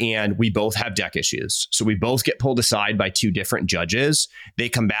over and we both have deck issues. So we both get pulled aside by 2 different judges. They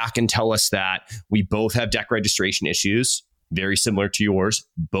come back and tell us that we both have deck registration issues, very similar to yours,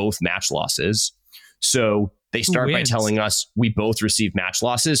 both match losses. So they start by telling us we both receive match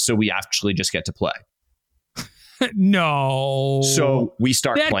losses, so we actually just get to play. No. So we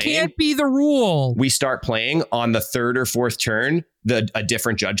start playing. That can't be the rule. We start playing on the 3rd or 4th turn. A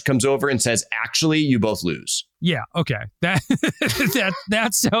different judge comes over and says, actually, you both lose. Yeah. Okay. That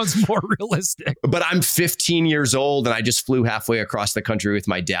sounds more realistic. But I'm 15 years old and I just flew halfway across the country with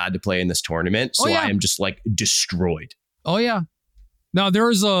my dad to play in this tournament. So I am just like destroyed. Oh, yeah. Now, there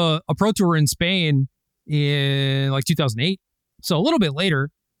was a Pro Tour in Spain in like 2008. So a little bit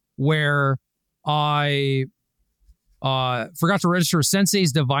later where I forgot to register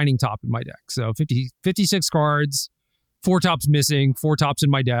Sensei's Divining Top in my deck. So 56 cards, 4 tops missing, 4 tops in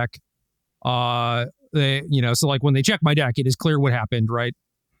my deck. So like when they check my deck, it is clear what happened, right?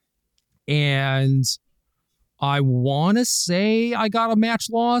 And I want to say I got a match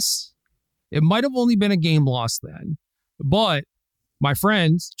loss. It might have only been a game loss then. But my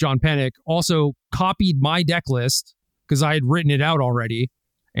friend, John Pennick, also copied my deck list because I had written it out already.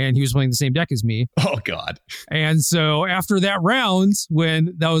 And he was playing the same deck as me. Oh, God. And so after that round,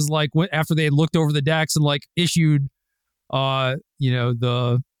 after they had looked over the decks and like issued,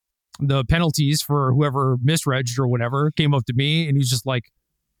 the penalties for whoever misregged or whatever, came up to me and he's just like,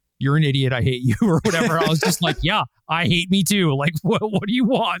 "You're an idiot. I hate you," or whatever. I was just like, "Yeah, I hate me too. Like, what do you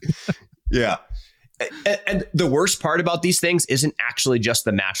want?" Yeah. And the worst part about these things isn't actually just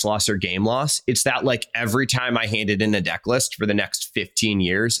the match loss or game loss. It's that like every time I handed in a deck list for the next 15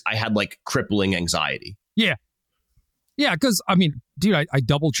 years, I had like crippling anxiety. Yeah. Yeah. Cause I mean, dude, I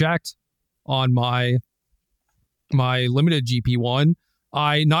double checked on my limited GP1.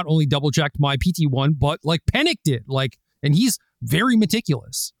 I not only double checked my PT1, but like panicked it. Like, and he's very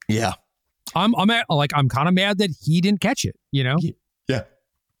meticulous. Yeah. I'm kind of mad that he didn't catch it, Yeah.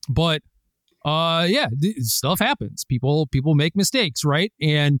 But stuff happens. People make mistakes, right?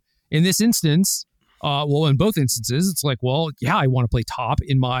 And in this instance, in both instances, it's like, well, yeah, I want to play top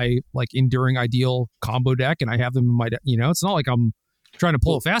in my like Enduring Ideal combo deck, and I have them in my deck. It's not like I'm trying to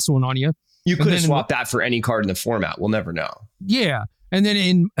pull a fast one on you. You could have swapped that for any card in the format. We'll never know. Yeah, and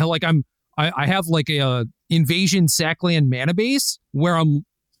then I have like a Invasion Sackland mana base where I'm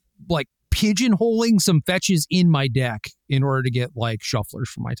like pigeonholing some fetches in my deck in order to get like shufflers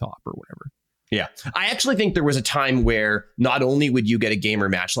for my top or whatever. Yeah. I actually think there was a time where not only would you get a game or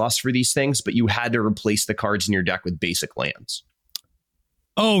match loss for these things, but you had to replace the cards in your deck with basic lands.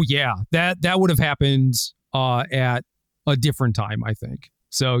 Oh, yeah. That would have happened at a different time, I think.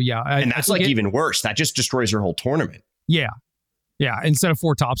 So, yeah. And that's like even worse. That just destroys your whole tournament. Yeah. Yeah. Instead of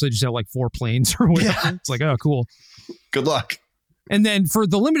 4 tops, I just have like 4 planes or whatever. Yeah. It's like, oh, cool. Good luck. And then for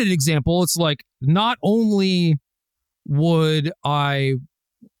the limited example, it's like not only would I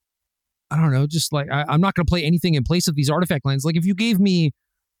don't know, just like I'm not going to play anything in place of these artifact lands. Like if you gave me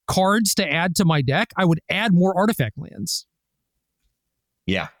cards to add to my deck, I would add more artifact lands.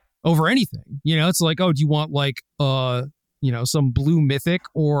 Yeah. Over anything. It's like, oh, do you want like some blue mythic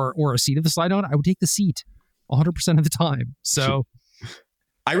or a Seat of the Sidon? I would take the Seat 100% of the time. So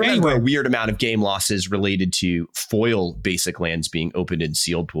I remember a weird amount of game losses related to foil basic lands being opened in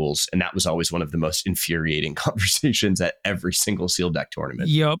sealed pools, and that was always one of the most infuriating conversations at every single sealed deck tournament.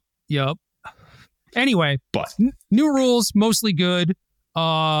 Yep. Anyway, but new rules, mostly good.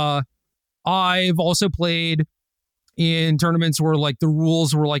 I've also played in tournaments where like the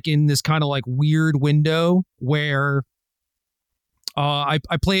rules were like in this kind of like weird window where I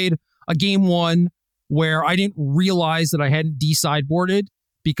played a game one where I didn't realize that I hadn't de-sideboarded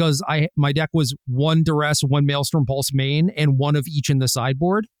because my deck was one Duress, one Maelstrom Pulse main, and one of each in the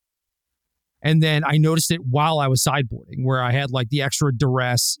sideboard. And then I noticed it while I was sideboarding, where I had like the extra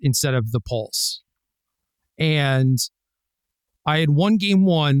Duress instead of the Pulse. And I had won game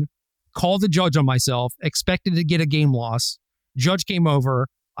one, called the judge on myself, expected to get a game loss. Judge came over,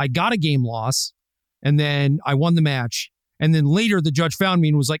 I got a game loss, and then I won the match. And then later the judge found me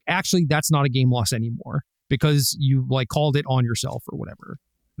and was like, actually, that's not a game loss anymore because you like called it on yourself or whatever.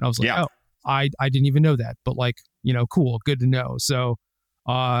 And I was like, oh, I didn't even know that. But like, you know, cool, good to know. So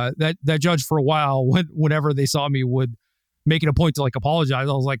that judge for a while, whenever they saw me, would make it a point to like apologize.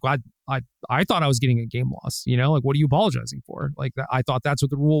 I was like, I thought I was getting a game loss, you know, like, what are you apologizing for? Like, I thought that's what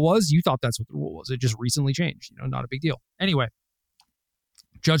the rule was. You thought that's what the rule was. It just recently changed, you know, not a big deal. Anyway,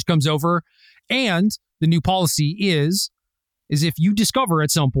 judge comes over and the new policy is if you discover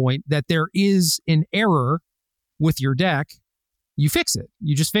at some point that there is an error with your deck, you fix it.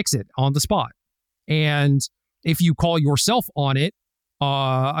 You just fix it on the spot. And if you call yourself on it,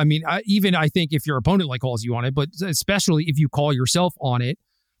 I think if your opponent like calls you on it, but especially if you call yourself on it,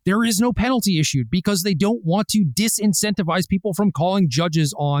 there is no penalty issued because they don't want to disincentivize people from calling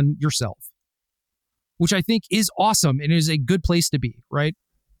judges on yourself, which I think is awesome and is a good place to be, right?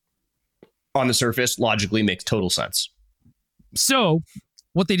 On the surface, logically makes total sense. So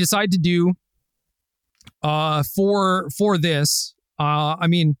what they decide to do for this,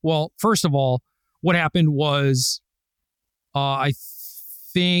 first of all, what happened was I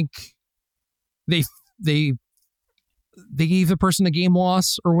think they gave the person a game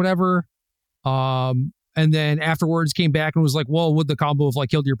loss or whatever. And then afterwards came back and was like, well, would the combo have like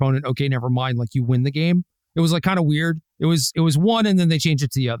killed your opponent? Okay, never mind. Like you win the game. It was like kind of weird. It was one and then they changed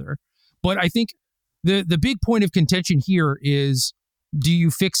it to the other. But I think the big point of contention here is, do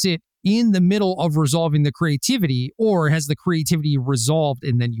you fix it in the middle of resolving the creativity, or has the creativity resolved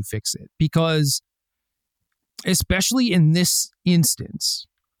and then you fix it? Because especially in this instance,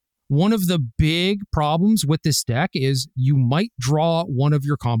 one of the big problems with this deck is you might draw one of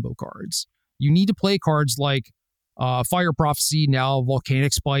your combo cards. You need to play cards like Fire Prophecy, now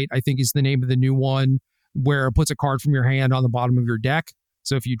Volcanic Spite, I think is the name of the new one, where it puts a card from your hand on the bottom of your deck.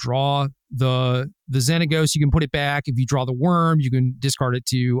 So if you draw the Xenagos, you can put it back. If you draw the Worm, you can discard it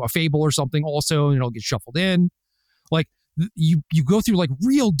to a Fable or something also, and it'll get shuffled in. Like you go through like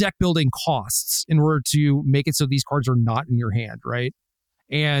real deck building costs in order to make it so these cards are not in your hand, right?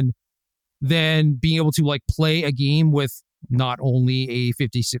 And then being able to like play a game with not only a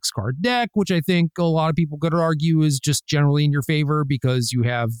 56 card deck, which I think a lot of people could argue is just generally in your favor because you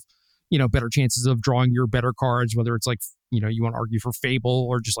have, you know, better chances of drawing your better cards, whether it's like, you know, you want to argue for Fable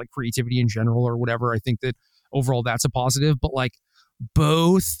or just like creativity in general or whatever. I think that overall that's a positive, but like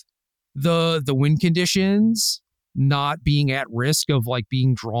both the win conditions not being at risk of like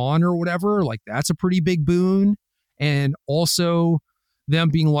being drawn or whatever, like that's a pretty big boon. And also them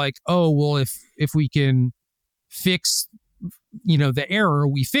being like, oh, well, if we can fix, you know, the error,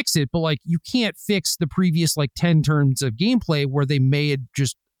 we fix it. But like, you can't fix the previous like 10 turns of gameplay where they may have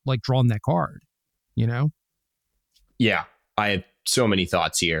just like drawn that card, you know? Yeah, I have so many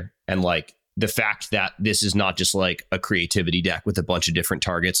thoughts here. And like the fact that this is not just like a creativity deck with a bunch of different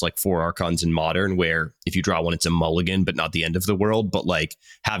targets, like 4 Archons in Modern, where if you draw one, it's a mulligan, but not the end of the world. But like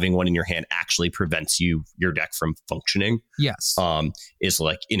having one in your hand actually prevents your deck from functioning. Yes. Is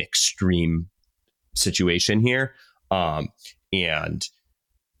like an extreme situation here. And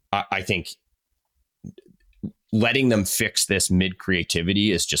I think letting them fix this mid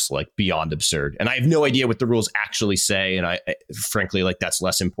creativity is just like beyond absurd. And I have no idea what the rules actually say. And I frankly, like that's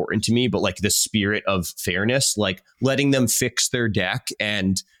less important to me, but like the spirit of fairness, like letting them fix their deck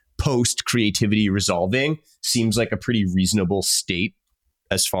and post creativity resolving seems like a pretty reasonable state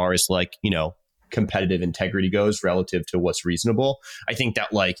as far as like, you know, competitive integrity goes relative to what's reasonable. I think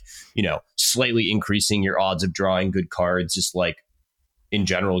that like, you know, slightly increasing your odds of drawing good cards is like in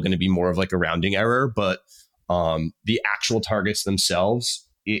general going to be more of like a rounding error, but the actual targets themselves,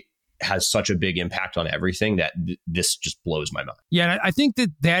 it has such a big impact on everything that this just blows my mind. Yeah, I think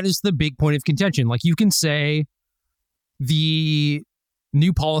that is the big point of contention. Like you can say the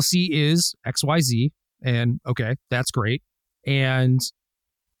new policy is XYZ, and okay, that's great. And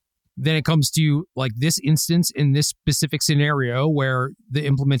then it comes to like this instance in this specific scenario where the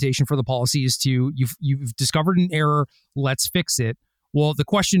implementation for the policy is to, you've discovered an error, let's fix it. Well, the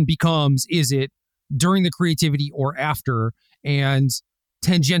question becomes, is it during the creativity or after? And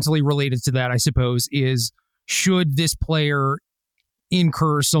tangentially related to that, I suppose, is should this player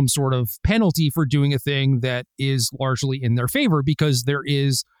incur some sort of penalty for doing a thing that is largely in their favor, because there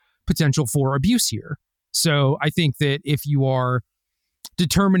is potential for abuse here. So I think that if you are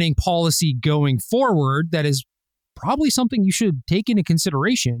determining policy going forward, that is probably something you should take into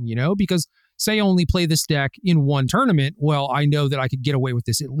consideration, because say I only play this deck in one tournament, well, I know that I could get away with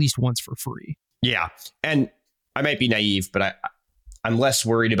this at least once for free. Yeah. And I might be naive, but I'm less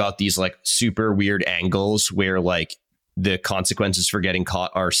worried about these like super weird angles where like the consequences for getting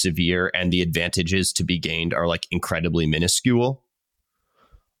caught are severe and the advantages to be gained are like incredibly minuscule.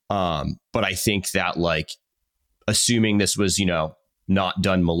 But I think that like assuming this was, not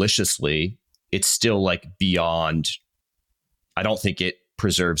done maliciously, it's still like beyond, I don't think it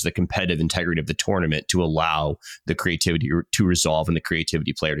preserves the competitive integrity of the tournament to allow the creativity to resolve and the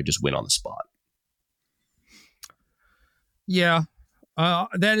creativity player to just win on the spot. Yeah,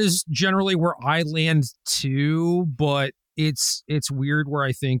 that is generally where I land too, but it's weird where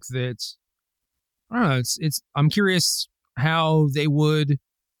I think that, I don't know, I'm curious how they would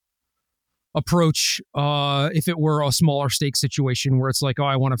approach if it were a smaller stake situation where it's like, oh,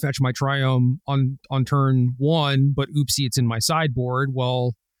 I want to fetch my Triome on turn 1, but oopsie, it's in my sideboard.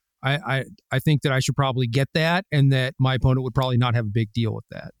 Well, I think that I should probably get that, and that my opponent would probably not have a big deal with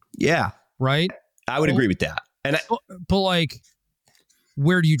that. Yeah. Right? I would agree with that. And but like,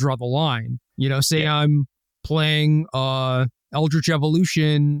 where do you draw the line? Say I'm playing Eldritch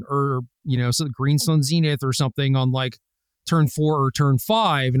Evolution or, so Green Sun Zenith or something on like turn 4 or turn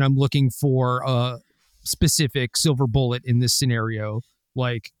 5, and I'm looking for a specific silver bullet in this scenario.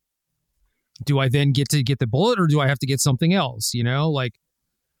 Like, do I then get to get the bullet, or do I have to get something else? Like,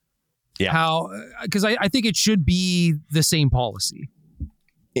 how? Because I think it should be the same policy.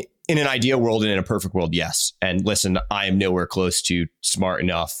 In an ideal world and in a perfect world, yes. And listen, I am nowhere close to smart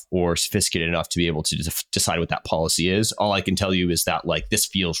enough or sophisticated enough to be able to decide what that policy is. All I can tell you is that like this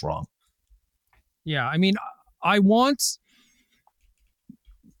feels wrong. Yeah, I mean, I want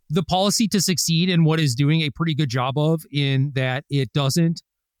the policy to succeed in what is doing a pretty good job of, in that it doesn't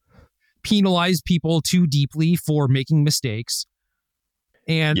penalize people too deeply for making mistakes.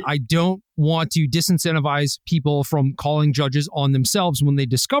 And I don't want to disincentivize people from calling judges on themselves when they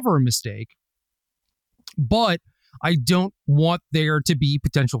discover a mistake. But I don't want there to be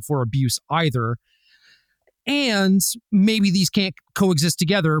potential for abuse either. And maybe these can't coexist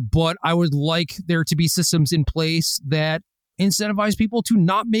together, but I would like there to be systems in place that incentivize people to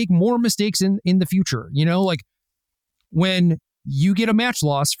not make more mistakes in the future. Like when you get a match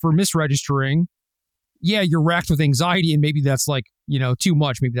loss for misregistering, yeah, you're racked with anxiety, and maybe that's like, too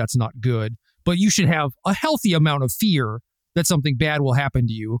much. Maybe that's not good, but you should have a healthy amount of fear that something bad will happen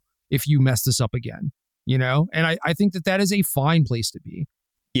to you if you mess this up again, and I think that is a fine place to be.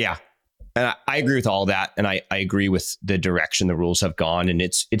 Yeah. And I agree with all that. And I agree with the direction the rules have gone. And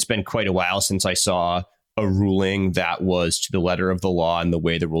it's been quite a while since I saw a ruling that was to the letter of the law and the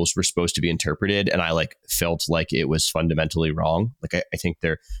way the rules were supposed to be interpreted. And I like felt like it was fundamentally wrong. Like I think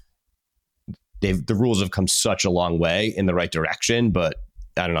the rules have come such a long way in the right direction, but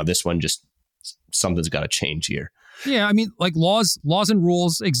I don't know, this one just, something's got to change here. Yeah. I mean, like laws and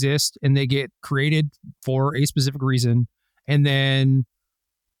rules exist, and they get created for a specific reason. And then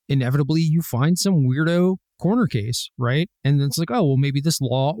inevitably you find some weirdo corner case, right? And then it's like, oh, well, maybe this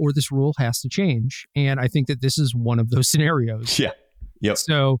law or this rule has to change. And I think that this is one of those scenarios. Yeah. Yep.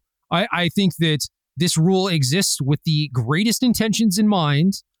 So I think that this rule exists with the greatest intentions in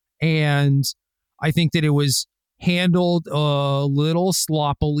mind. And I think that it was handled a little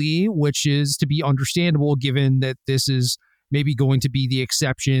sloppily, which is to be understandable given that this is maybe going to be the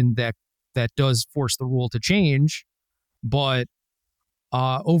exception that does force the rule to change. But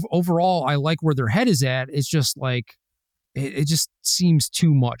overall, I like where their head is at. It's just like, it just seems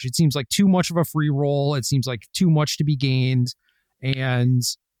too much. It seems like too much of a free roll. It seems like too much to be gained. And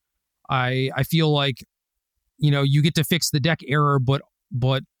I feel like, you get to fix the deck error, but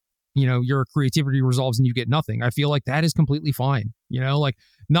your creativity resolves and you get nothing. I feel like that is completely fine. Like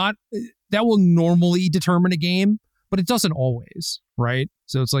not, that will normally determine a game, but it doesn't always, right?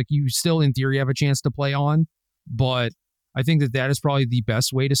 So it's like you still in theory have a chance to play on, but I think that is probably the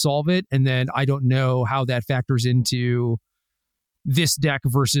best way to solve it. And then I don't know how that factors into this deck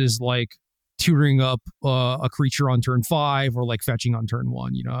versus like tutoring up a creature on turn 5 or like fetching on turn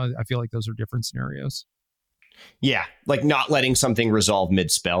 1. I feel like those are different scenarios. Yeah, like not letting something resolve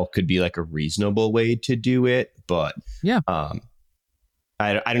mid-spell could be like a reasonable way to do it. But yeah,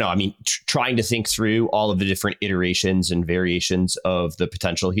 I don't know. I mean, trying to think through all of the different iterations and variations of the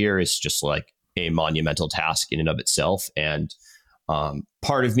potential here is just like a monumental task in and of itself. And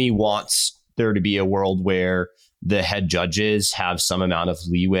Part of me wants there to be a world where the head judges have some amount of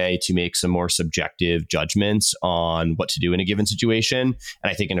leeway to make some more subjective judgments on what to do in a given situation.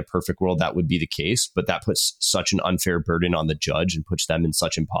 And I think in a perfect world, that would be the case. But that puts such an unfair burden on the judge and puts them in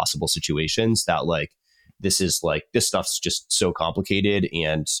such impossible situations that this stuff's just so complicated.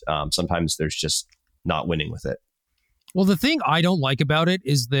 And sometimes there's just not winning with it. Well, the thing I don't like about it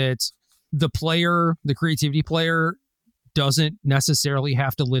is that the creativity player, doesn't necessarily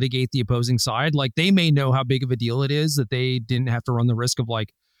have to litigate the opposing side. Like, they may know how big of a deal it is that they didn't have to run the risk of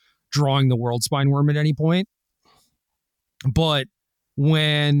drawing the world spine worm at any point. But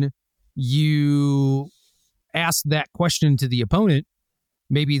when you ask that question to the opponent,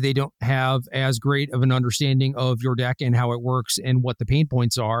 maybe they don't have as great of an understanding of your deck and how it works and what the pain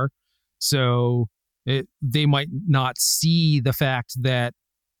points are. So they might not see the fact that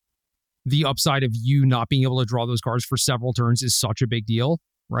the upside of you not being able to draw those cards for several turns is such a big deal,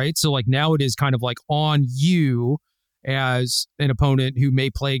 right? So now it is kind of on you as an opponent who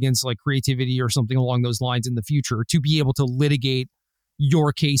may play against creativity or something along those lines in the future to be able to litigate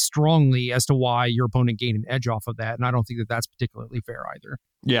your case strongly as to why your opponent gained an edge off of that. And I don't think that that's particularly fair either.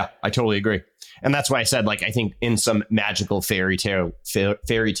 Yeah, I totally agree. And that's why I said, I think in some magical fairy tale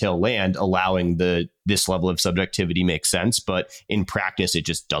land, allowing this level of subjectivity makes sense. But in practice, it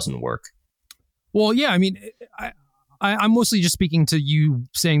just doesn't work. Well, yeah, I mean, I'm mostly just speaking to you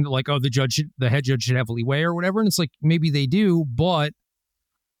saying that the head judge should have leeway or whatever. And it's maybe they do, but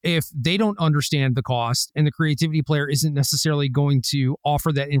if they don't understand the cost and the creativity player isn't necessarily going to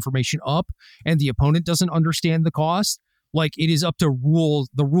offer that information up and the opponent doesn't understand the cost, it is up to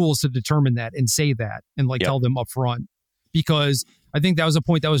the rules to determine that and say that and tell them up front. Because I think that was a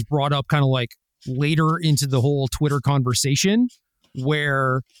point that was brought up kind of later into the whole Twitter conversation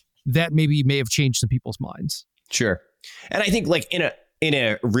where that may have changed some people's minds. Sure. And I think in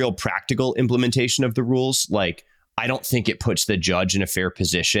a real practical implementation of the rules, I don't think it puts the judge in a fair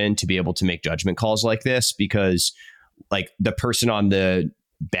position to be able to make judgment calls like this, because the person on the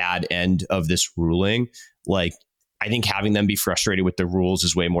bad end of this ruling, I think having them be frustrated with the rules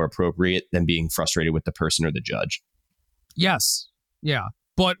is way more appropriate than being frustrated with the person or the judge. Yes. Yeah.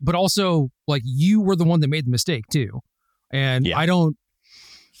 But also you were the one that made the mistake too. And yeah.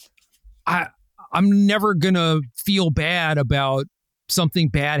 I'm never going to feel bad about something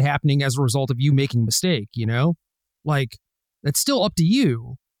bad happening as a result of you making a mistake, that's still up to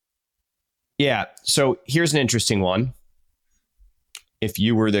you. Yeah. So here's an interesting one. If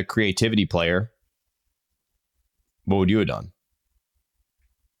you were the creativity player, what would you have done?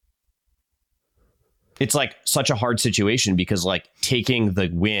 It's such a hard situation because taking the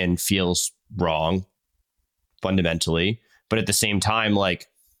win feels wrong fundamentally, but at the same time,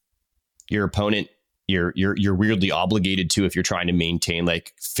 your opponent, you're weirdly obligated to if you're trying to maintain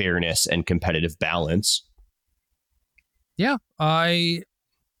fairness and competitive balance. Yeah, I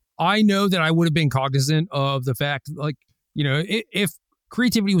know that I would have been cognizant of the fact, if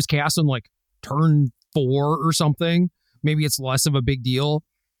creativity was cast on turn 4 or something, maybe it's less of a big deal.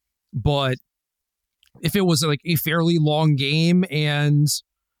 But if it was a fairly long game and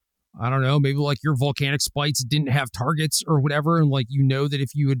I don't know, maybe your volcanic splites didn't have targets or whatever, and that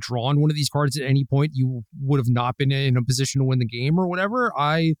if you had drawn one of these cards at any point, you would have not been in a position to win the game or whatever.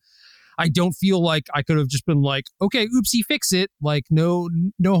 I don't feel like I could have just been okay, oopsie, fix it. No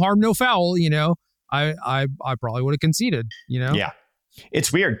harm, no foul. I probably would have conceded. Yeah,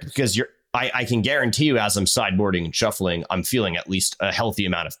 it's weird because I can guarantee you, as I'm sideboarding and shuffling, I'm feeling at least a healthy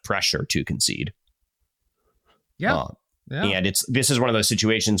amount of pressure to concede. Yeah. Yeah. And this is one of those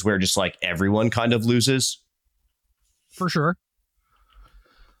situations where just everyone kind of loses. For sure.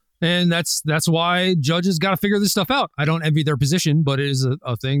 And that's why judges got to figure this stuff out. I don't envy their position, but it is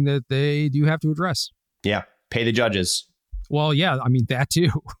a thing that they do have to address. Yeah. Pay the judges. Well, yeah, I mean, that too.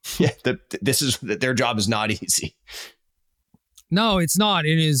 Yeah. Their job is not easy. No, it's not.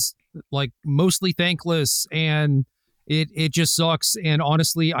 It is mostly thankless and it just sucks. And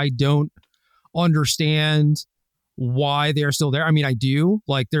honestly, I don't understand why they're still there. I mean, I do.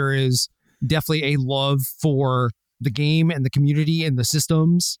 There is definitely a love for the game and the community and the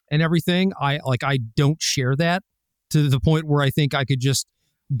systems and everything. I don't share that to the point where I think I could just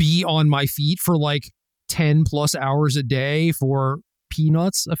be on my feet for 10 plus hours a day for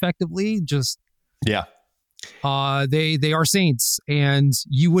peanuts, effectively. Just yeah. They are saints, and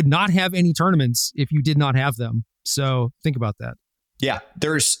you would not have any tournaments if you did not have them. So think about that. Yeah,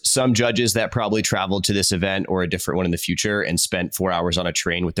 there's some judges that probably traveled to this event or a different one in the future and spent 4 hours on a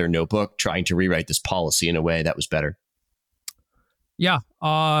train with their notebook trying to rewrite this policy in a way that was better. Yeah.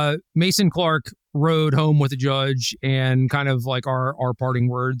 Mason Clark rode home with the judge, and kind of like our parting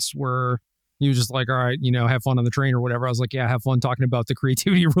words were, he was just like, all right, have fun on the train or whatever. I was like, yeah, have fun talking about the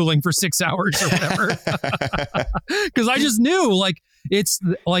creativity ruling for 6 hours or whatever. Because I just knew, like, it's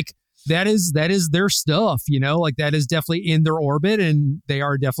like, that is their stuff, like that is definitely in their orbit, and they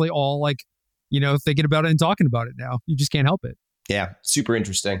are definitely all like, thinking about it and talking about it now. You just can't help it. Yeah, super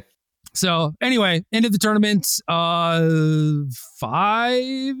interesting. So anyway, ended the tournament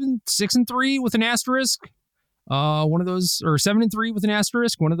 5-6-3 with an asterisk. One of those, or 7-3 with an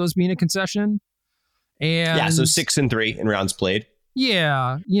asterisk, one of those being a concession. And yeah, so 6-3 in rounds played.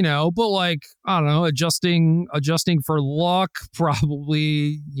 Yeah, but like, I don't know, adjusting for luck,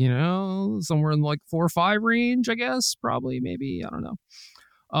 probably, somewhere in like 4 or 5 range, I guess, probably, maybe, I don't know.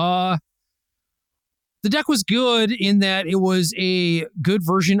 The deck was good in that it was a good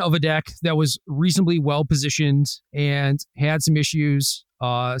version of a deck that was reasonably well positioned and had some issues,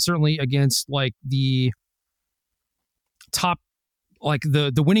 certainly against like the top, like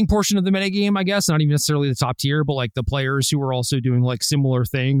the winning portion of the metagame, I guess, not even necessarily the top tier, but like the players who were also doing like similar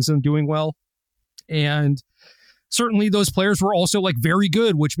things and doing well. And certainly those players were also like very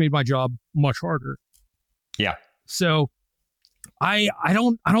good, which made my job much harder. Yeah. So I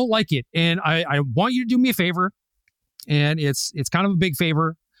don't like it. And I want you to do me a favor. And it's kind of a big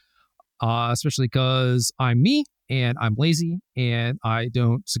favor, especially because I'm me and I'm lazy and I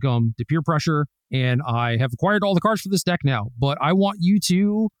don't succumb to peer pressure. And I have acquired all the cards for this deck now, but I want you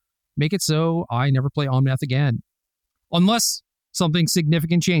to make it so I never play Omnath again, unless something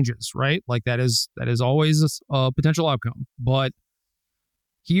significant changes, right? Like that is always a potential outcome. But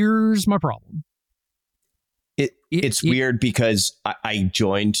here's my problem. It's weird because I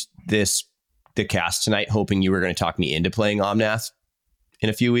joined the cast tonight hoping you were going to talk me into playing Omnath in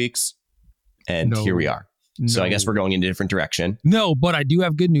a few weeks, and here we are. So I guess we're going in a different direction. No, but I do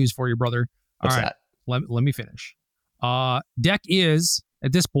have good news for you, brother. What's that? Let me finish. Deck is,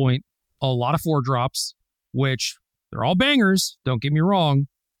 at this point, a lot of 4-drops, which they're all bangers, don't get me wrong.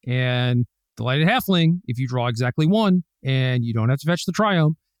 And Delighted Halfling, if you draw exactly 1 and you don't have to fetch the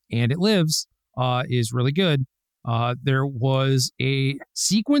Triumph and it lives, is really good. There was a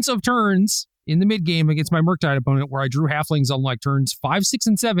sequence of turns in the mid game against my Murktide opponent where I drew Halflings on like turns 5, 6,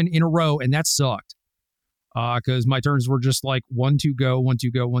 and 7 in a row, and that sucked. Because my turns were just like 1, 2, go, 1,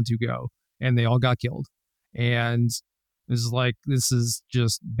 2, go, 1, 2, go. And they all got killed. And this is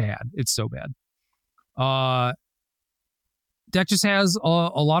just bad. It's so bad. Deck just has a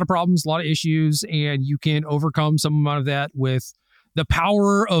lot of problems, a lot of issues, and you can overcome some amount of that with the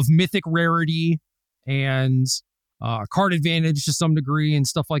power of mythic rarity and card advantage to some degree and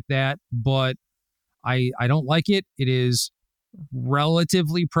stuff like that. But I don't like it. It is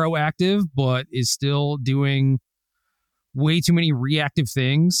relatively proactive, but is still doing way too many reactive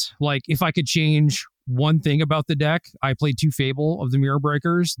things. Like, if I could change one thing about the deck, I played 2 Fable of the Mirror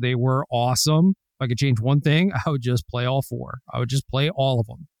Breakers. They were awesome. If I could change one thing, I would just play all 4. I would just play all of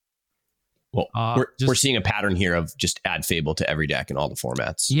them. Well, we're seeing a pattern here of just add Fable to every deck in all the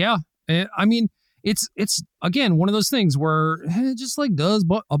formats. Yeah. I mean, it's again, one of those things where it just like does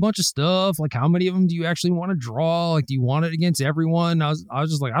a bunch of stuff. Like, how many of them do you actually want to draw? Like, do you want it against everyone? I was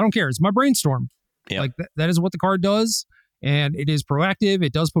just like, I don't care. It's my brainstorm. Yep. Like that is what the card does. And it is proactive.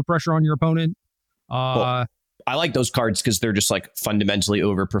 It does put pressure on your opponent. Well, I like those cards because they're just like fundamentally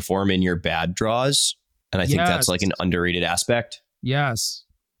overperform in your bad draws. And I think that's like an underrated aspect. Yes.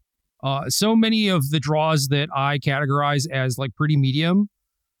 So many of the draws that I categorize as like pretty medium,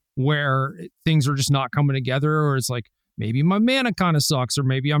 where things are just not coming together, or it's like maybe my mana kind of sucks, or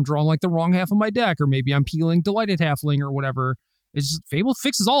maybe I'm drawing like the wrong half of my deck, or maybe I'm peeling Delighted Halfling or whatever. It's just, Fable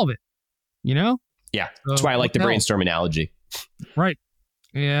fixes all of it, Yeah, that's why I like the brainstorm analogy. Right.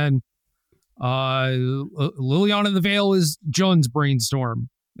 And Liliana of the Veil is Jun's brainstorm.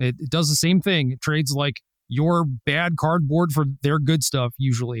 It does the same thing. It trades like your bad cardboard for their good stuff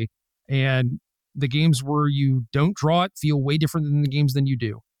usually. And the games where you don't draw it feel way different than the games than you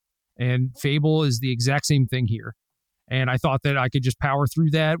do. And Fable is the exact same thing here. And I thought that I could just power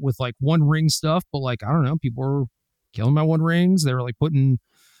through that with like 1 ring stuff, but like, I don't know, people were killing my 1 rings. They were like putting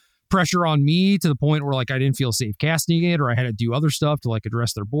pressure on me to the point where like I didn't feel safe casting it, or I had to do other stuff to like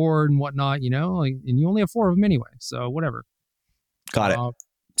address their board and whatnot, like, and you only have 4 of them anyway, so whatever. Got it.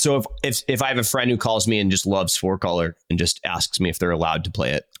 So if I have a friend who calls me and just loves 4-color and just asks me if they're allowed to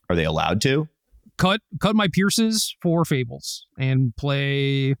play it, are they allowed to? Cut my Pierces for Fables and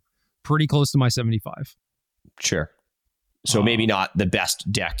play pretty close to my 75. Sure. So maybe not the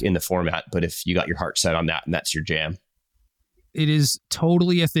best deck in the format, but if you got your heart set on that and that's your jam. It is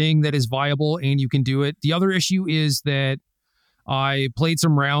totally a thing that is viable and you can do it. The other issue is that I played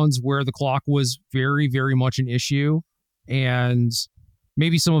some rounds where the clock was very, very much an issue, and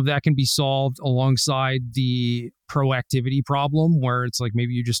maybe some of that can be solved alongside the proactivity problem, where it's like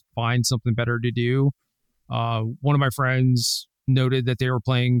maybe you just find something better to do. One of my friends noted that they were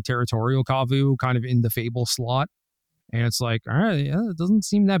playing Territorial Kavu kind of in the Fable slot, and it's like, all right, yeah, it doesn't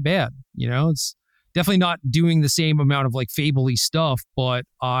seem that bad. It's definitely not doing the same amount of like Fable-y stuff, but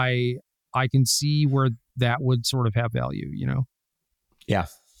I can see where that would sort of have value. Yeah.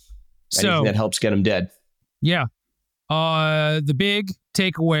 So anything that helps get them dead. Yeah. The big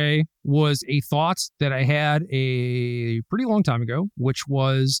takeaway was a thought that I had a pretty long time ago, which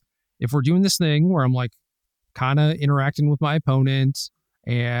was, if we're doing this thing where I'm like kind of interacting with my opponent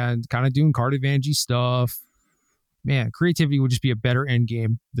and kind of doing card advantage stuff, man, creativity would just be a better end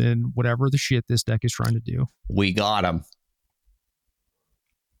game than whatever the shit this deck is trying to do. We got him.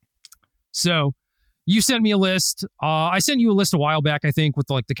 So you sent me a list. I sent you a list a while back, I think, with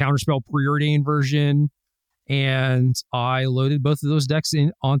like the Counterspell Preordain version. And I loaded both of those decks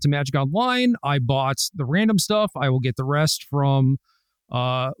onto Magic Online. I bought the random stuff. I will get the rest from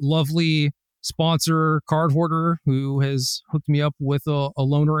lovely sponsor Card Hoarder, who has hooked me up with a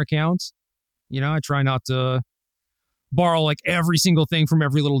loaner account. I try not to borrow like every single thing from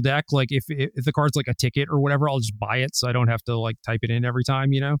every little deck. Like if the card's like a ticket or whatever, I'll just buy it so I don't have to like type it in every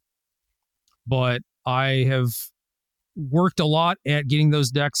time, But I have worked a lot at getting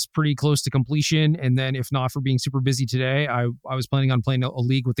those decks pretty close to completion. And then if not for being super busy today, I was planning on playing a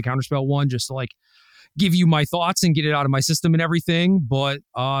league with the Counterspell one just to like give you my thoughts and get it out of my system and everything. But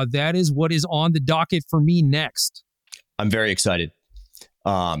that is what is on the docket for me next. I'm very excited.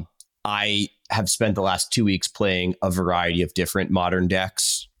 I have spent the last 2 weeks playing a variety of different modern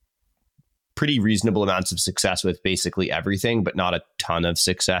decks. Pretty reasonable amounts of success with basically everything, but not a ton of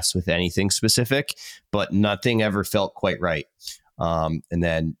success with anything specific. But nothing ever felt quite right. And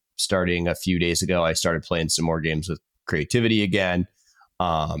then starting a few days ago, I started playing some more games with creativity again,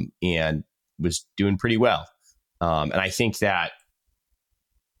 and was doing pretty well. And I think that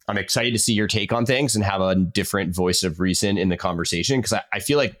I'm excited to see your take on things and have a different voice of reason in the conversation, because I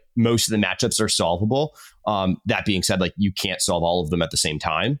feel like most of the matchups are solvable. That being said, like you can't solve all of them at the same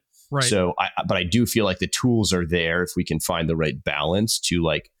time. Right. So, but I do feel like the tools are there if we can find the right balance to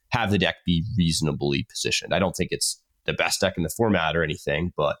like have the deck be reasonably positioned. I don't think it's the best deck in the format or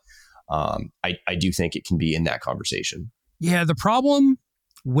anything, but I do think it can be in that conversation. Yeah, the problem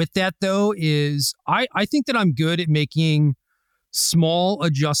with that though is I think that I'm good at making small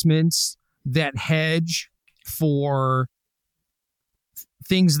adjustments that hedge for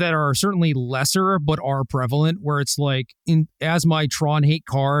things that are certainly lesser but are prevalent, where it's like as my Tron hate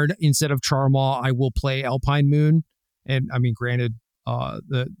card, instead of Charmaw, I will play Alpine Moon. And I mean, granted,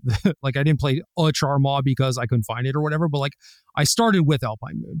 like I didn't play a Charmaw because I couldn't find it or whatever, but like I started with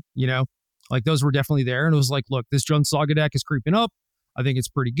Alpine Moon, like those were definitely there. And it was like, look, this Jund Saga deck is creeping up. I think it's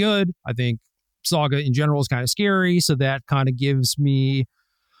pretty good. I think Saga in general is kind of scary. So that kind of gives me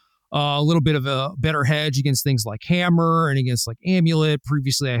a little bit of a better hedge against things like Hammer and against like Amulet.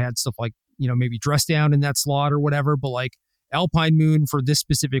 Previously, I had stuff like, maybe Dress Down in that slot or whatever. But like Alpine Moon for this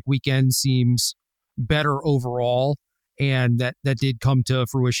specific weekend seems better overall. And that did come to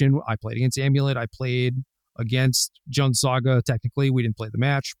fruition. I played against Amulet. I played against Jund Saga. Technically, we didn't play the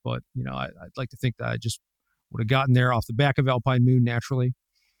match, but I'd like to think that I just would have gotten there off the back of Alpine Moon naturally.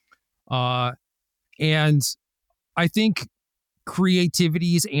 And I think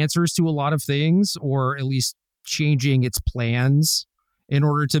creativity's answers to a lot of things, or at least changing its plans in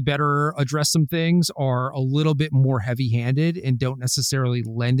order to better address some things, are a little bit more heavy-handed and don't necessarily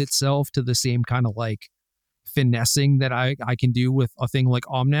lend itself to the same kind of like finessing that I can do with a thing like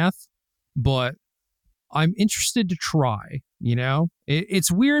Omnath. But I'm interested to try,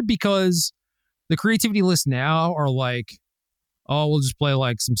 It's weird because the creativity lists now are like, oh, we'll just play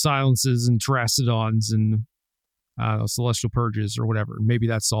like some Silences and Terrastodons and Celestial Purges or whatever. Maybe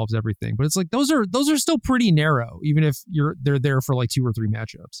that solves everything. But it's like those are still pretty narrow, even if they're there for like 2 or 3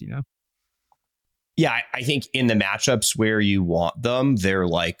 matchups, Yeah, I think in the matchups where you want them, they're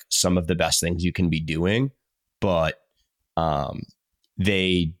like some of the best things you can be doing, but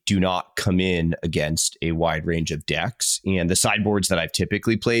they do not come in against a wide range of decks. And the sideboards that I've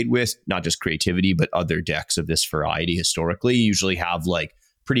typically played with, not just creativity, but other decks of this variety historically, usually have like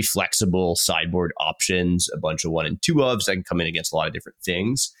pretty flexible sideboard options, a bunch of 1 and 2 ofs that can come in against a lot of different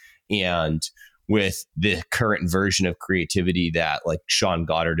things. And with the current version of creativity that like Sean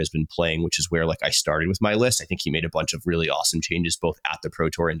Goddard has been playing, which is where like I started with my list, I think he made a bunch of really awesome changes both at the Pro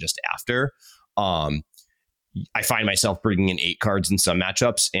Tour and just after. I find myself bringing in 8 cards in some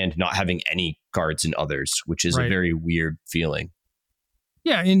matchups and not having any cards in others, which is a very weird feeling.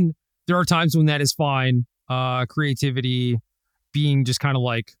 Yeah, and there are times when that is fine. Creativity being just kind of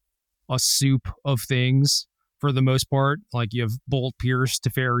like a soup of things for the most part. Like you have Bolt, Pierce,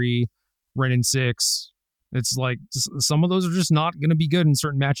 Teferi, Ren and 6. It's like some of those are just not going to be good in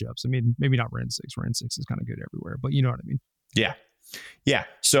certain matchups. I mean, maybe not Ren 6. Ren 6 is kind of good everywhere, but you know what I mean? Yeah. Yeah.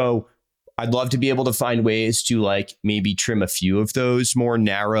 So I'd love to be able to find ways to like maybe trim a few of those more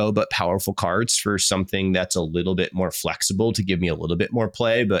narrow but powerful cards for something that's a little bit more flexible to give me a little bit more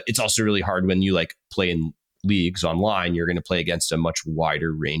play. But it's also really hard when you like play in leagues online. You're going to play against a much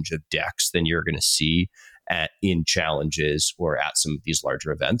wider range of decks than you're going to see in challenges or at some of these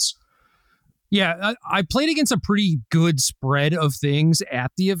larger events. Yeah, I played against a pretty good spread of things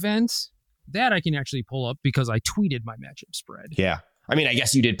at the event. That I can actually pull up because I tweeted my matchup spread. Yeah. I mean, I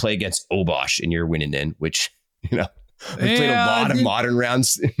guess you did play against Obosh and you're winning in, which, you know, I've played a lot of modern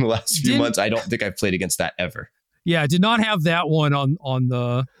rounds in the last few months. I don't think I've played against that ever. Yeah, I did not have that one on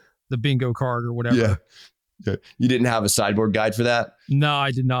the bingo card or whatever. Yeah. You didn't have a sideboard guide for that? No,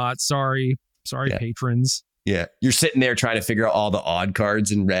 I did not. Sorry, patrons. Yeah. You're sitting there trying to figure out all the odd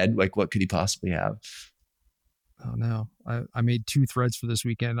cards in red. Like, what could he possibly have? Oh, no. I made 2 threads for this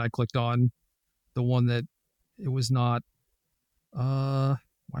weekend. I clicked on the one that it was not. Why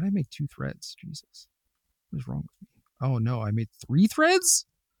did I make 2 threads? Jesus. What is wrong with me? Oh, no. I made 3 threads?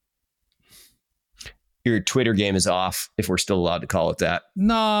 Your Twitter game is off, if we're still allowed to call it that.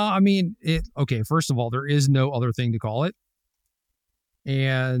 No, I mean, okay, first of all, there is no other thing to call it.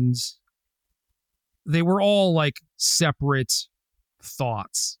 And they were all like separate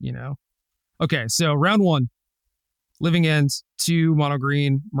thoughts, you know? Okay, so round 1, Living End, 2, mono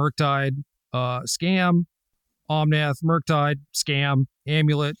green, Murktide, Scam, Omnath, Murktide, Scam,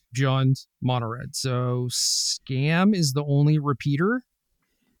 Amulet, Jund, mono red. So Scam is the only repeater.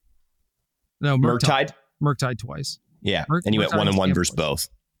 No, Murktide. Murktide twice. Yeah, and you went 1-1 versus both.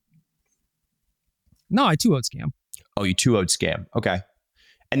 No, I 2-0'd Scam. Oh, you 2-0'd Scam. Okay.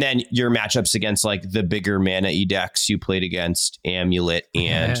 And then your matchups against like the bigger mana decks, you played against Amulet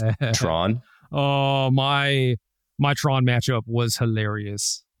and Tron. Oh, my Tron matchup was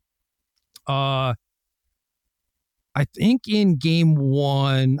hilarious. I think in game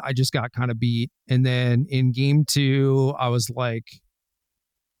 1, I just got kind of beat. And then in game 2, I was like,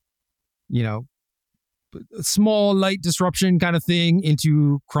 you know, a small light disruption kind of thing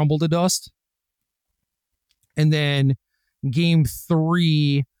into crumble to dust. And then game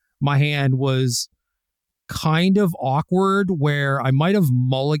 3, my hand was kind of awkward where I might have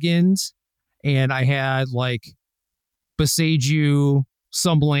mulliganed and I had like Boseiju,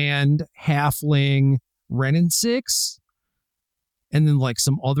 some land, halfling, Ren and 6, and then like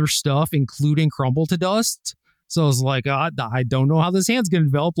some other stuff, including crumble to dust. So I was like, I don't know how this hand's going to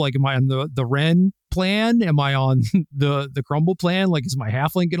develop. Like, am I on the Ren plan? Am I on the crumble plan? Like, is my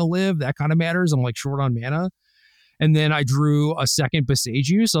halfling going to live? That kind of matters. I'm like short on mana. And then I drew a second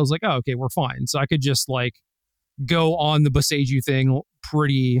Boseiju. So I was like, oh, okay, we're fine. So I could just like go on the Boseiju thing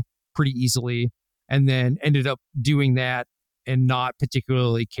pretty easily. And then ended up doing that and not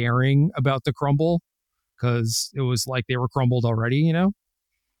particularly caring about the crumble because it was like they were crumbled already, you know?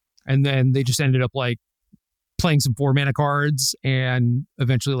 And then they just ended up like playing some 4 mana cards and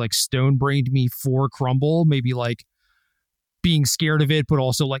eventually like stone brained me 4 crumble, maybe like being scared of it, but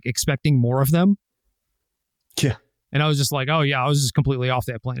also like expecting more of them. Yeah. And I was just like, oh yeah, I was just completely off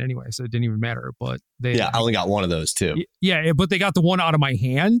that plan anyway, so it didn't even matter. But I only got one of those too. Yeah, but they got the one out of my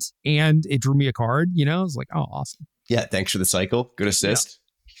hand and it drew me a card, you know? I was like, oh, awesome. Yeah, thanks for the cycle. Good assist.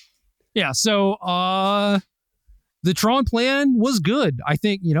 Yeah, so the Tron plan was good. I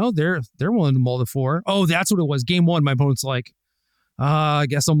think, you know, they're willing to mull the 4. Oh, that's what it was. Game 1, my opponent's like, I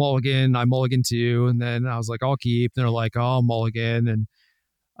guess I'll mulligan. I mulligan 2. And then I was like, I'll keep. And they're like, oh, I'll mulligan. And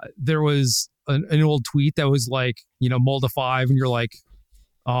there was an old tweet that was like, you know, mull to 5. And you're like,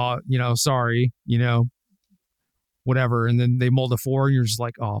 you know, sorry, you know, whatever. And then they mull to 4. And you're just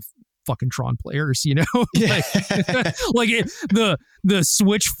like, oh, fucking Tron players, you know? like the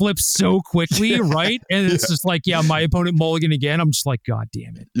switch flips so quickly, right? And it's just like, yeah, my opponent mulligan again. I'm just like, God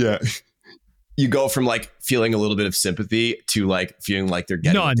damn it. Yeah. You go from like feeling a little bit of sympathy to like feeling like they're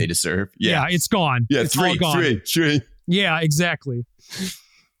getting what they deserve. Yeah, it's gone. Yeah, it's three. Yeah, exactly.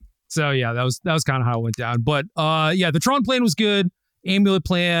 So yeah, that was kind of how it went down. But yeah, the Tron plan was good. Amulet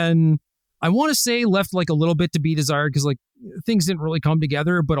plan, I want to say left like a little bit to be desired because like things didn't really come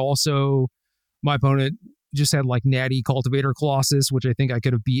together, but also my opponent just had like natty Cultivator Colossus, which I think I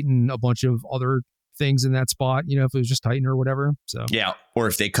could have beaten a bunch of other things in that spot, if it was just Titan or whatever. So yeah, or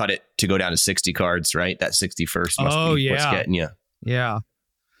if they cut it to go down to 60 cards, right? That 61st must be what's getting you. Yeah.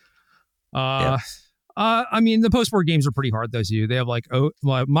 I mean, the post-board games are pretty hard though too. They have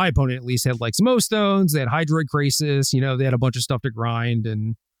my opponent at least had like some O-Stones. They had Hydroid Crisis. They had a bunch of stuff to grind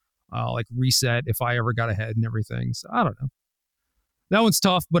and reset if I ever got ahead and everything. So I don't know. That one's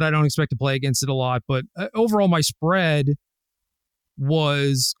tough, but I don't expect to play against it a lot. But overall, my spread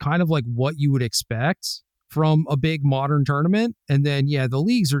was kind of like what you would expect from a big modern tournament. And then, the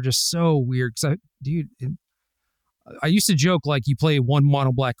leagues are just so weird. Because I used to joke like you play one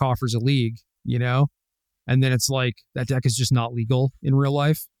mono black coffers a league, and then it's like that deck is just not legal in real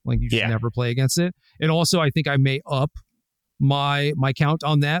life. Like you just never play against it. And also, I think I may up my count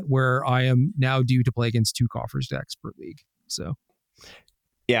on that, where I am now due to play against 2 coffers decks per league. So,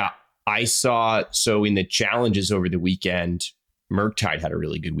 yeah, I saw. So in the challenges over the weekend, Murktide had a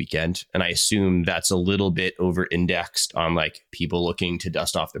really good weekend, and I assume that's a little bit over indexed on like people looking to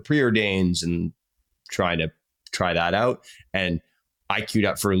dust off the preordains and trying to try that out. And I queued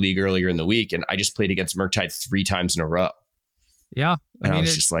up for a league earlier in the week, and I just played against Murktide 3 times in a row. Yeah. I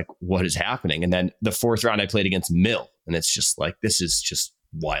was just like, what is happening? And then the 4th round I played against Mill, and it's just like, this is just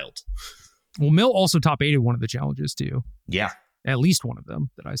wild. Well, Mill also top 8'd one of the challenges too. Yeah. At least one of them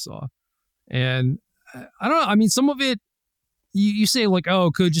that I saw. And I don't know. I mean, some of it, you say like, oh,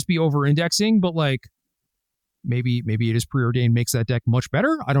 it could just be over indexing, but like maybe it is preordained makes that deck much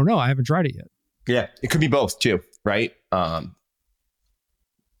better. I don't know. I haven't tried it yet. Yeah, it could be both too, right?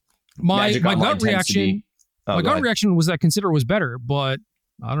 My gut reaction, reaction was that Consider was better, but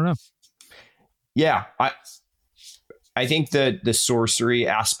I don't know. Yeah, I think the sorcery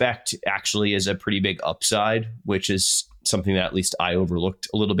aspect actually is a pretty big upside, which is something that at least I overlooked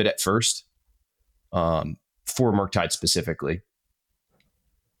a little bit at first. For Murktide specifically.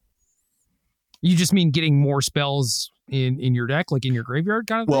 You just mean getting more spells in your deck, like in your graveyard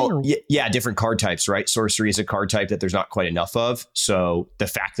kind of thing? Well, yeah, different card types, right? Sorcery is a card type that there's not quite enough of. So the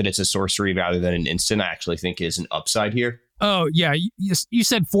fact that it's a sorcery rather than an instant, I actually think is an upside here. Oh, yeah. You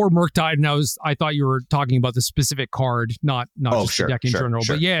said for Murktide, and I thought you were talking about the specific card, not just the deck in general.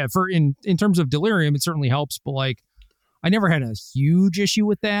 Sure. But yeah, in terms of Delirium, it certainly helps. But like, I never had a huge issue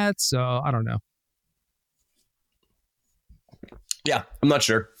with that. So I don't know. Yeah, I'm not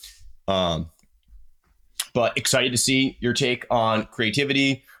sure. But excited to see your take on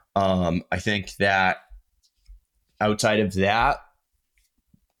creativity. I think that outside of that,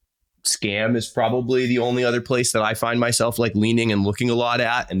 Scam is probably the only other place that I find myself like leaning and looking a lot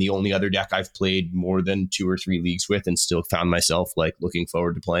at, and the only other deck I've played more than 2 or 3 leagues with and still found myself like looking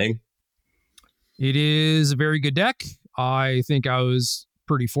forward to playing. It is a very good deck. I think I was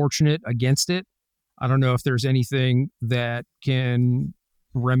pretty fortunate against it. I don't know if there's anything that can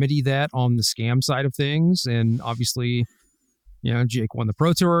remedy that on the Scam side of things. And obviously, Jake won the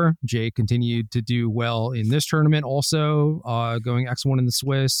Pro Tour. Jake continued to do well in this tournament also, going X1 in the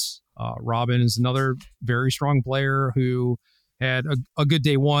Swiss. Robin is another very strong player who had a good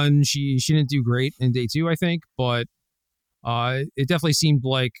day 1. She didn't do great in day 2, I think, but it definitely seemed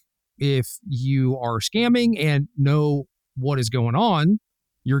like if you are scamming and know what is going on,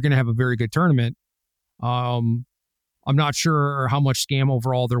 you're going to have a very good tournament. I'm not sure how much scam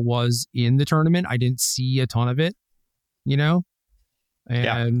overall there was in the tournament. I didn't see a ton of it,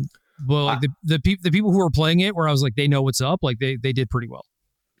 and well, like the people who were playing it, where I was like, they know what's up. Like they did pretty well.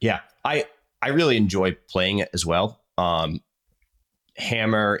 Yeah, I really enjoy playing it as well.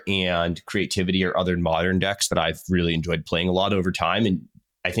 Hammer and Creativity are other modern decks that I've really enjoyed playing a lot over time, and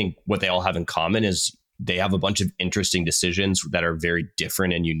I think what they all have in common is they have a bunch of interesting decisions that are very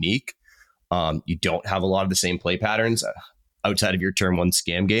different and unique. You don't have a lot of the same play patterns outside of your turn 1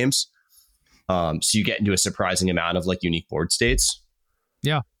 scam games. So you get into a surprising amount of like unique board states.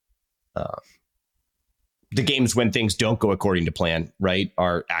 Yeah. The games when things don't go according to plan, right,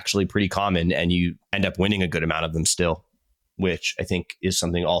 are actually pretty common, and you end up winning a good amount of them still, which I think is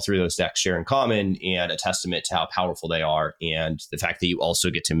something all 3 of those decks share in common, and a testament to how powerful they are. And the fact that you also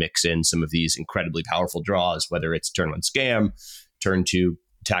get to mix in some of these incredibly powerful draws, whether it's turn 1 scam, turn 2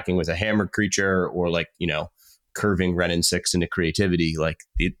 attacking with a hammer creature, or like, curving Renin 6 into Creativity. Like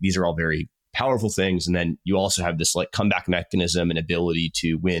these are all very powerful things. And then you also have this like comeback mechanism and ability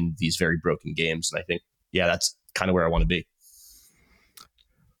to win these very broken games. And I think, that's kind of where I want to be.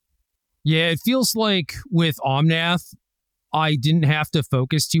 Yeah, it feels like with Omnath, I didn't have to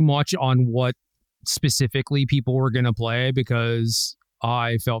focus too much on what specifically people were going to play, because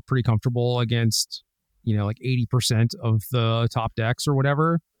I felt pretty comfortable against, like 80% of the top decks or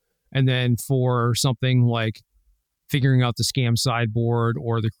whatever. And then for something like figuring out the scam sideboard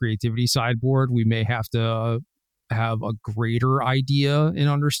or the creativity sideboard, we may have to have a greater idea and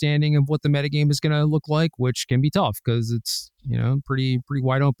understanding of what the metagame is going to look like, which can be tough because it's, pretty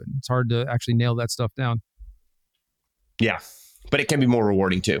wide open. It's hard to actually nail that stuff down. Yeah, but it can be more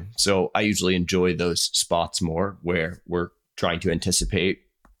rewarding too. So I usually enjoy those spots more where we're trying to anticipate,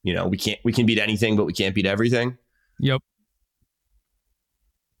 we can beat anything, but we can't beat everything. Yep.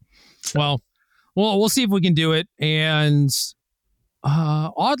 Well, we'll see if we can do it. And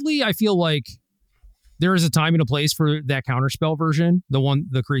oddly, I feel like there is a time and a place for that counterspell version,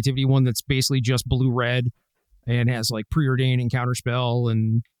 the creativity one that's basically just blue-red and has like preordain and counterspell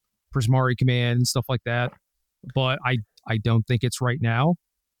and Prismari command and stuff like that. But I don't think it's right now.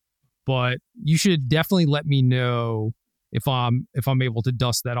 But you should definitely let me know if I'm able to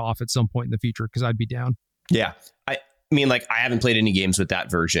dust that off at some point in the future, because I'd be down. Yeah. I mean, like, I haven't played any games with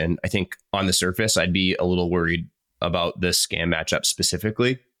that version. I think on the surface, I'd be a little worried about the scam matchup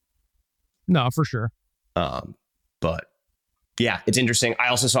specifically. No, for sure. But yeah, it's interesting. I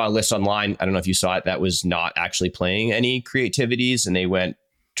also saw a list online. I don't know if you saw it. That was not actually playing any creativities, and they went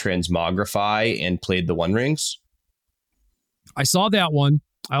transmogrify and played the One Rings. I saw that one.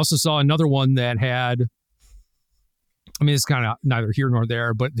 I also saw another one that had, I mean, it's kind of neither here nor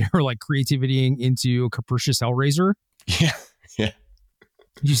there, but they were like creativitying into Capricious Hellraiser. Yeah. Yeah.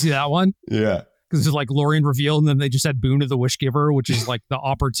 Did you see that one? Yeah. Because it's like Lorien Reveal, and then they just had Boon of the Wishgiver, which is like the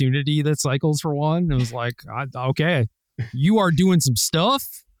opportunity that cycles for one. And it was like, okay, you are doing some stuff.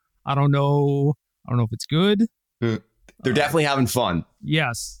 I don't know if it's good. They're definitely having fun.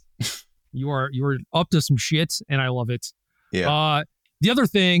 Yes. You are up to some shit, and I love it. Yeah. The other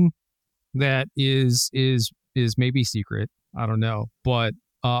thing that is maybe secret, I don't know, but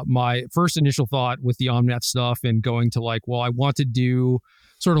my first initial thought with the Omnath stuff and going to like, well, I want to do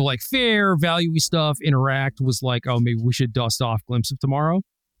sort of like fair, value-y stuff, interact, was like, oh, maybe we should dust off Glimpse of Tomorrow.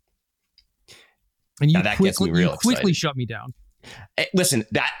 And you quickly shut me down. Listen,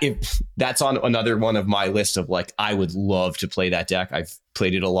 that's on another one of my list of like, I would love to play that deck. I've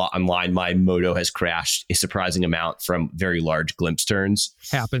played it a lot online. My Moto has crashed a surprising amount from very large Glimpse turns.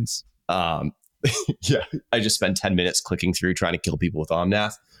 Happens. Yeah, I just spent 10 minutes clicking through trying to kill people with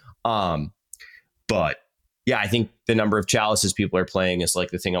Omnath. But yeah, I think the number of chalices people are playing is like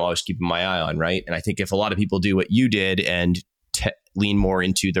the thing I'm always keeping my eye on, right? And I think if a lot of people do what you did and lean more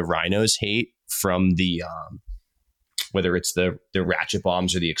into the Rhinos hate from the whether it's the ratchet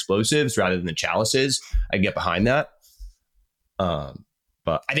bombs or the explosives rather than the chalices, I get behind that.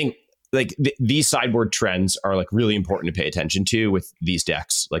 But I think like these sideboard trends are like really important to pay attention to with these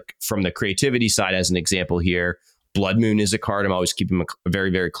decks. Like from the creativity side, as an example here, Blood Moon is a card I'm always keeping a very,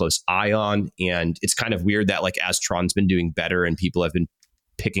 very close eye on. And it's kind of weird that like as Tron's been doing better and people have been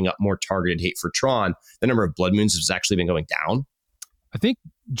picking up more targeted hate for Tron, the number of Blood Moons has actually been going down. I think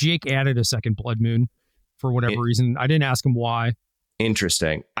Jake added a second Blood Moon for whatever reason. I didn't ask him why.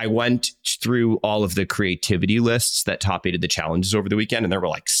 Interesting. I went through all of the creativity lists that top 8'd the challenges over the weekend, and there were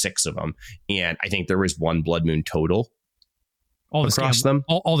like 6 of them. And I think there was 1 Blood Moon total across them.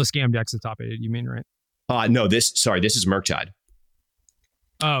 All the scam decks that top 8'd, you mean, right? No, this is Murktide.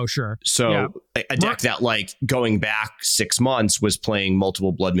 Oh, sure. So yeah. A deck that like going back 6 months was playing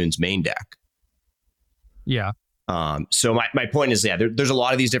multiple Blood Moons main deck. Yeah. So my point is, yeah, there's a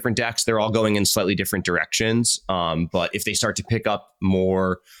lot of these different decks. They're all going in slightly different directions. But if they start to pick up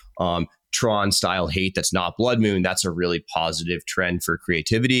more Tron style hate that's not Blood Moon, that's a really positive trend for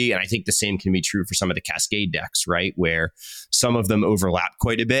creativity. And I think the same can be true for some of the Cascade decks, right? Where some of them overlap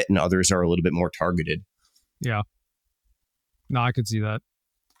quite a bit and others are a little bit more targeted. Yeah. No, I could see that.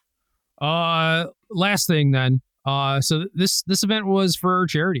 Last thing then. So this event was for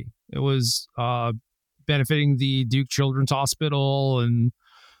charity. It was benefiting the Duke Children's Hospital and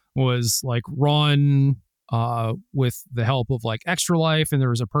was like run with the help of like Extra Life. And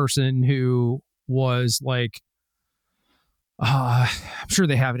there was a person who was like, I'm sure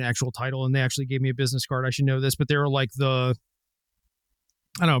they have an actual title and they actually gave me a business card. I should know this, but they were like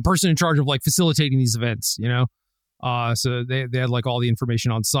person in charge of like facilitating these events, you know? So they had like all the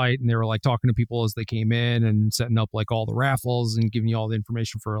information on site and they were like talking to people as they came in and setting up like all the raffles and giving you all the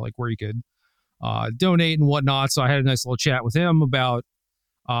information for like where you could donate and whatnot. So I had a nice little chat with him about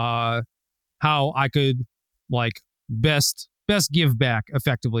how I could like best give back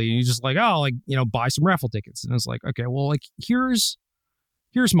effectively. And he's just like, oh, like, you know, buy some raffle tickets. And I was like, okay, well, like here's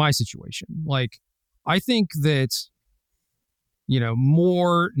my situation. Like, I think that, you know,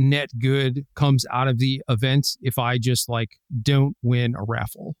 more net good comes out of the event if I just like don't win a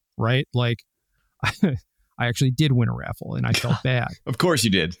raffle, right? Like I actually did win a raffle and I felt bad. Of course you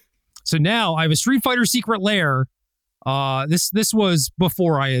did. So now I have a Street Fighter Secret Lair This was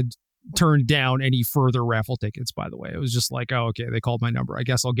before I had turned down any further raffle tickets, by the way. It was just like, oh, okay, they called my number. I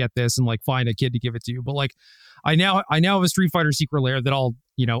guess I'll get this and like find a kid to give it to. But like I now have a Street Fighter Secret Lair that I'll,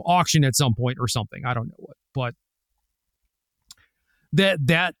 auction at some point or something. I don't know what. But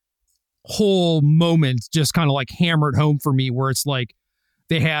that whole moment just kind of like hammered home for me, where it's like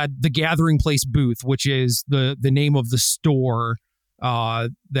they had the Gathering Place booth, which is the name of the store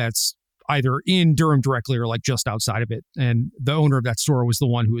that's either in Durham directly or like just outside of it. And the owner of that store was the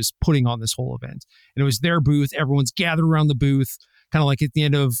one who was putting on this whole event. And it was their booth. Everyone's gathered around the booth, kind of like at the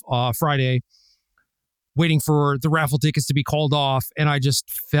end of Friday, waiting for the raffle tickets to be called off. And I just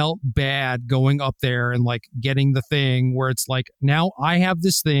felt bad going up there and like getting the thing where it's like, now I have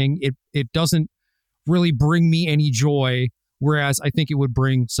this thing. It doesn't really bring me any joy. Whereas I think it would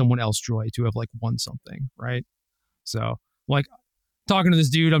bring someone else joy to have like won something. Right. So like talking to this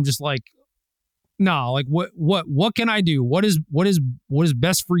dude, I'm just like, nah, like what can I do? What is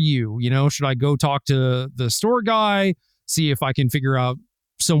best for you? Should I go talk to the store guy, see if I can figure out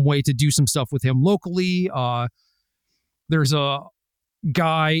some way to do some stuff with him locally? There's a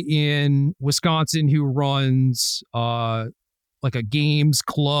guy in Wisconsin who runs like a games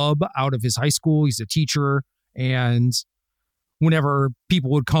club out of his high school. He's a teacher, and whenever people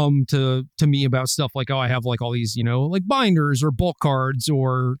would come to me about stuff like, oh, I have like all these, like binders or bulk cards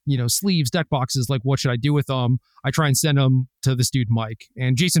or, sleeves, deck boxes, like what should I do with them? I try and send them to this dude, Mike.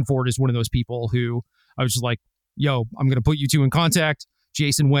 And Jason Ford is one of those people who I was just like, yo, I'm going to put you two in contact.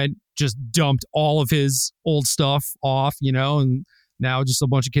 Jason went, just dumped all of his old stuff off, and now just a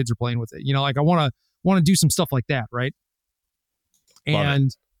bunch of kids are playing with it. Like I want to do some stuff like that. Right.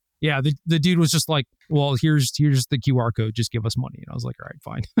 And yeah, the dude was just like, well, here's the QR code. Just give us money. And I was like, all right,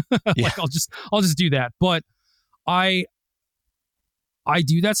 fine. Yeah. Like I'll just do that. But I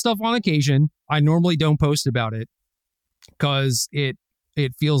do that stuff on occasion. I normally don't post about it because it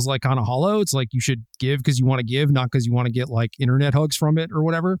feels like kind of hollow. It's like you should give because you want to give, not because you want to get like internet hugs from it or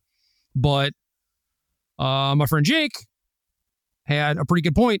whatever. But my friend Jake had a pretty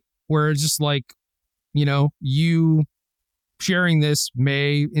good point where it's just like, you sharing this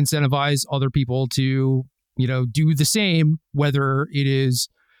may incentivize other people to, do the same, whether it is,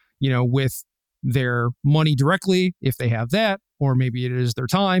 with their money directly, if they have that, or maybe it is their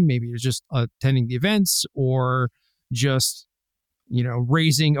time, maybe it's just attending the events, or just,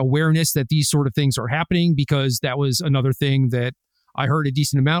 raising awareness that these sort of things are happening. Because that was another thing that I heard a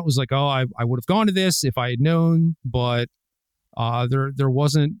decent amount was like, oh, I would have gone to this if I had known, but there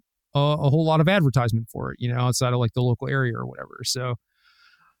wasn't a whole lot of advertisement for it, outside of like the local area or whatever. So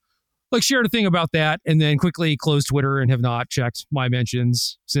like shared a thing about that and then quickly closed Twitter and have not checked my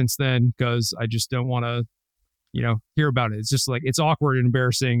mentions since then because I just don't want to, hear about it. It's just like, it's awkward and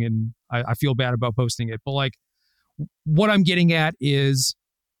embarrassing and I feel bad about posting it. But like what I'm getting at is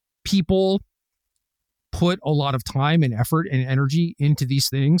people put a lot of time and effort and energy into these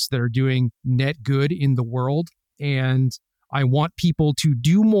things that are doing net good in the world. And I want people to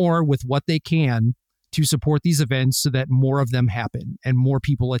do more with what they can to support these events so that more of them happen and more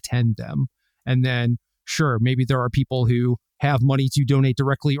people attend them. And then, sure, maybe there are people who have money to donate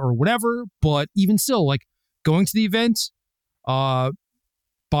directly or whatever, but even still, like going to the event,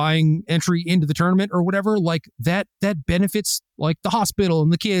 buying entry into the tournament or whatever, like that benefits like the hospital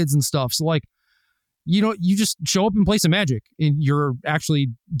and the kids and stuff. So like, you just show up and play some Magic and you're actually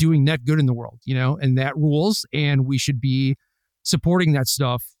doing net good in the world, and that rules. And we should be supporting that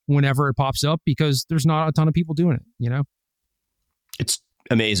stuff whenever it pops up because there's not a ton of people doing it, It's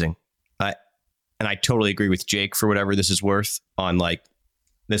amazing. I totally agree with Jake for whatever this is worth on like,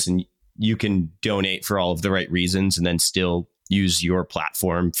 listen, you can donate for all of the right reasons and then still use your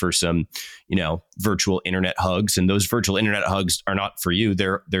platform for some, virtual internet hugs. And those virtual internet hugs are not for you.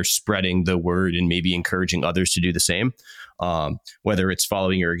 They're spreading the word and maybe encouraging others to do the same. Whether it's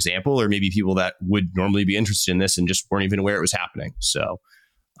following your example or maybe people that would normally be interested in this and just weren't even aware it was happening. So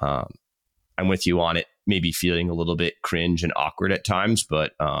I'm with you on it, maybe feeling a little bit cringe and awkward at times,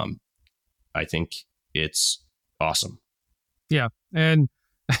 but I think it's awesome. Yeah. And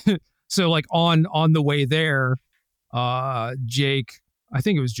so like on the way there, Jake, I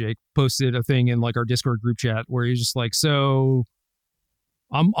think it was Jake, posted a thing in like our Discord group chat where he's just like, so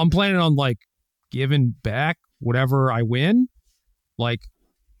I'm planning on like giving back whatever I win. Like,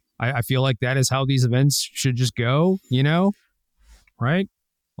 I feel like that is how these events should just go, right?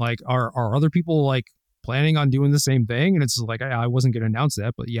 Like, are other people like planning on doing the same thing? And it's like, I wasn't going to announce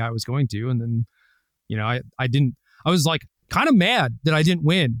that, but yeah, I was going to. And then, I didn't, I was like kind of mad that I didn't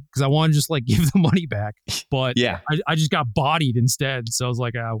win because I wanted to just like give the money back. But yeah, I just got bodied instead. So I was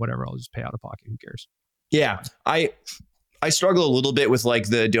like, whatever, I'll just pay out of pocket. Who cares? Yeah. I struggle a little bit with like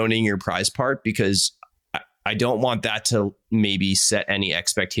the donating your prize part, because I don't want that to maybe set any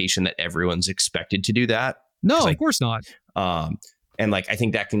expectation that everyone's expected to do that. No, of course not. And like, I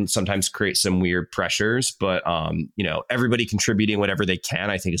think that can sometimes create some weird pressures, but everybody contributing whatever they can,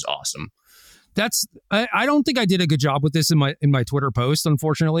 I think is awesome. I don't think I did a good job with this in my Twitter post,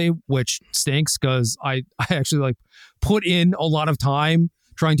 unfortunately, which stinks, because I actually like put in a lot of time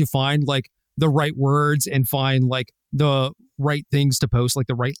trying to find like the right words and find like the right things to post, like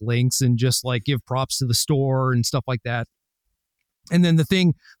the right links, and just like give props to the store and stuff like that. And then the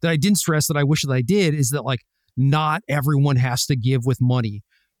thing that I didn't stress that I wish that I did is that like not everyone has to give with money.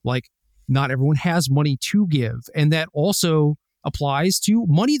 Like not everyone has money to give. And that also applies to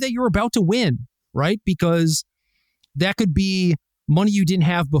money that you're about to win, right? Because that could be money you didn't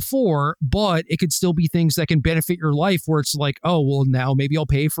have before, but it could still be things that can benefit your life, where it's like, oh, well, now maybe I'll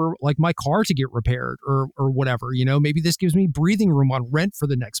pay for like my car to get repaired or whatever, maybe this gives me breathing room on rent for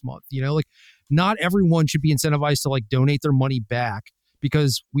the next month, like not everyone should be incentivized to like donate their money back,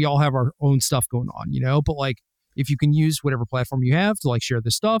 because we all have our own stuff going on, but like if you can use whatever platform you have to like share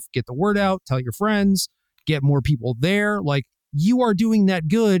this stuff, get the word out, tell your friends, get more people there, like you are doing that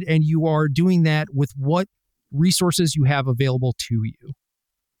good, and you are doing that with what resources you have available to you.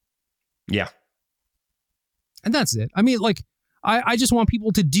 Yeah. And that's it. I mean, like, I just want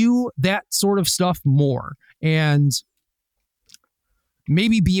people to do that sort of stuff more, and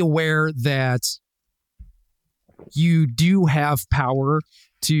maybe be aware that you do have power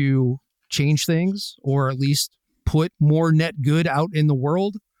to change things, or at least put more net good out in the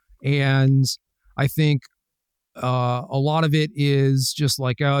world. And I think a lot of it is just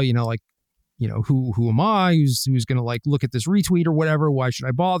like, oh, who am I? Who's going to like look at this retweet or whatever? Why should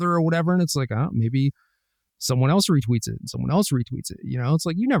I bother or whatever? And it's like, maybe someone else retweets it and someone else retweets it. It's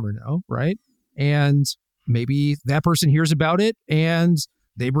like, you never know. Right. And maybe that person hears about it and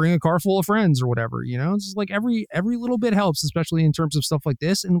they bring a car full of friends or whatever, it's just like every little bit helps, especially in terms of stuff like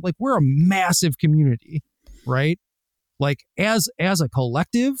this. And like, we're a massive community, right? Like as a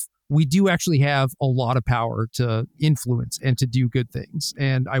collective, we do actually have a lot of power to influence and to do good things.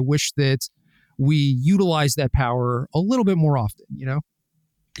 And I wish that we utilize that power a little bit more often,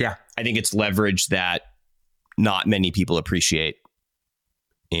 Yeah. I think it's leverage that not many people appreciate.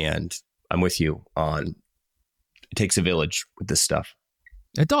 And I'm with you on it takes a village with this stuff.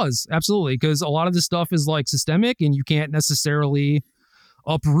 It does. Absolutely. Because a lot of this stuff is like systemic, and you can't necessarily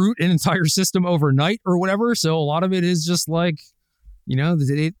uproot an entire system overnight or whatever. So a lot of it is just like,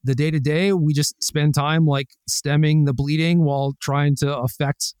 the day to day, we just spend time like stemming the bleeding while trying to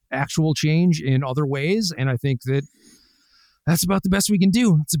affect actual change in other ways. And I think that that's about the best we can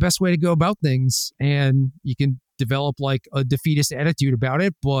do. It's the best way to go about things. And you can develop like a defeatist attitude about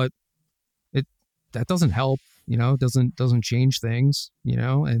it, but that doesn't help, doesn't change things,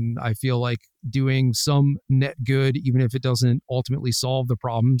 and I feel like doing some net good, even if it doesn't ultimately solve the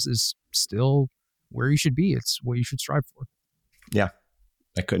problems, is still where you should be. It's what you should strive for. Yeah,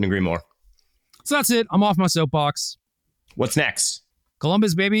 I couldn't agree more. So that's it. I'm off my soapbox. What's next?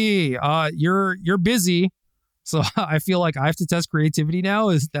 Columbus, baby. You're busy, so I feel like I have to test creativity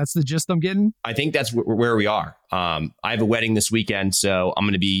now. That's the gist I'm getting? I think that's where we are. I have a wedding this weekend, so I'm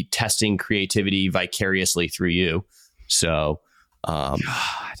going to be testing creativity vicariously through you. So, God,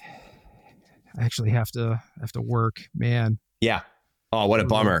 I actually have to work, man. Yeah. Oh, what a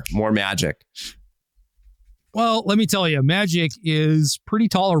bummer. More magic. Well, let me tell you, magic is pretty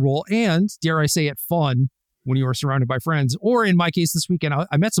tolerable and, dare I say it, fun when you are surrounded by friends. Or in my case this weekend,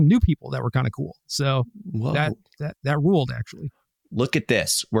 I met some new people that were kind of cool. So that ruled, actually. Look at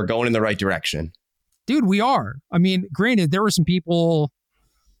this. We're going in the right direction. Dude, we are. I mean, granted, there were some people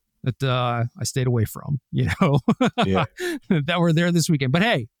that I stayed away from, yeah. that were there this weekend. But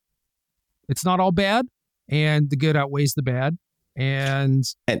hey, it's not all bad, and the good outweighs the bad. And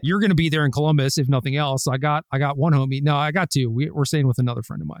you're going to be there in Columbus, if nothing else. I got one homie. No, I got two. We're staying with another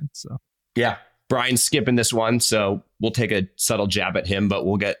friend of mine. So yeah, Brian's skipping this one, so we'll take a subtle jab at him, but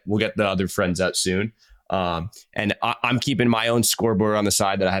we'll get the other friends out soon. And I'm keeping my own scoreboard on the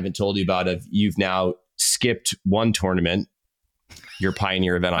side that I haven't told you about. Of you've now skipped one tournament, your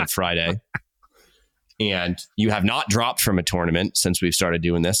Pioneer event on Friday, and you have not dropped from a tournament since we've started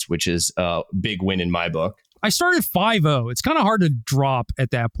doing this, which is a big win in my book. I started 5-0. It's kind of hard to drop at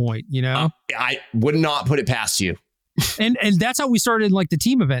that point, I would not put it past you. and that's how we started like the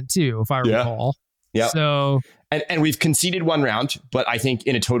team event too, if I recall. Yeah. So and we've conceded one round, but I think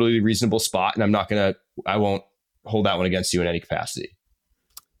in a totally reasonable spot. And I won't hold that one against you in any capacity.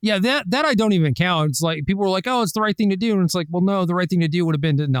 Yeah, that I don't even count. It's like people were like, "Oh, it's the right thing to do," and it's like, well, no, the right thing to do would have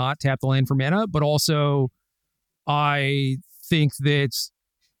been to not tap the land for mana, but also I think that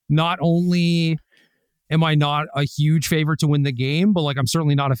not only am I not a huge favorite to win the game, but like I'm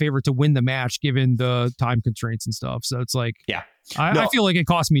certainly not a favorite to win the match given the time constraints and stuff. So it's like, yeah, I feel like it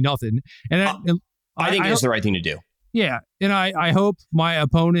cost me nothing, and I think it's the right thing to do. Yeah, and I hope my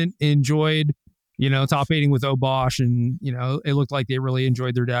opponent enjoyed, top 8ing with Obosh, and it looked like they really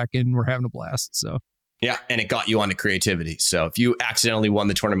enjoyed their deck and were having a blast. So yeah, and it got you onto creativity. So if you accidentally won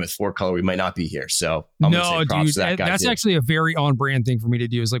the tournament with 4 color, we might not be here. So I'm gonna say props dude, to that guy that's too. actually a very on brand thing for me to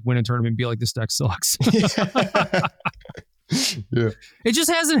do, is like win a tournament and be like, this deck sucks. Yeah. It just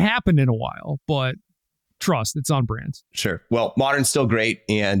hasn't happened in a while, but trust, it's on brand. Sure. Well, Modern's still great,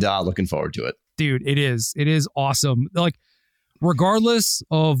 and looking forward to it. Dude, it is awesome. Like, regardless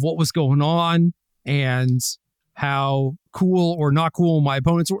of what was going on and how cool or not cool my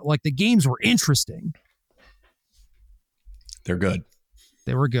opponents were, like, the games were interesting. They're good.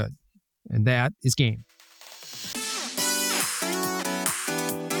 They were good. And that is game.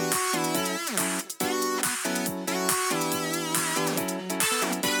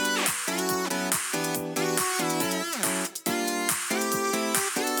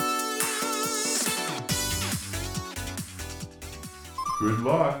 Good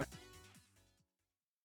luck.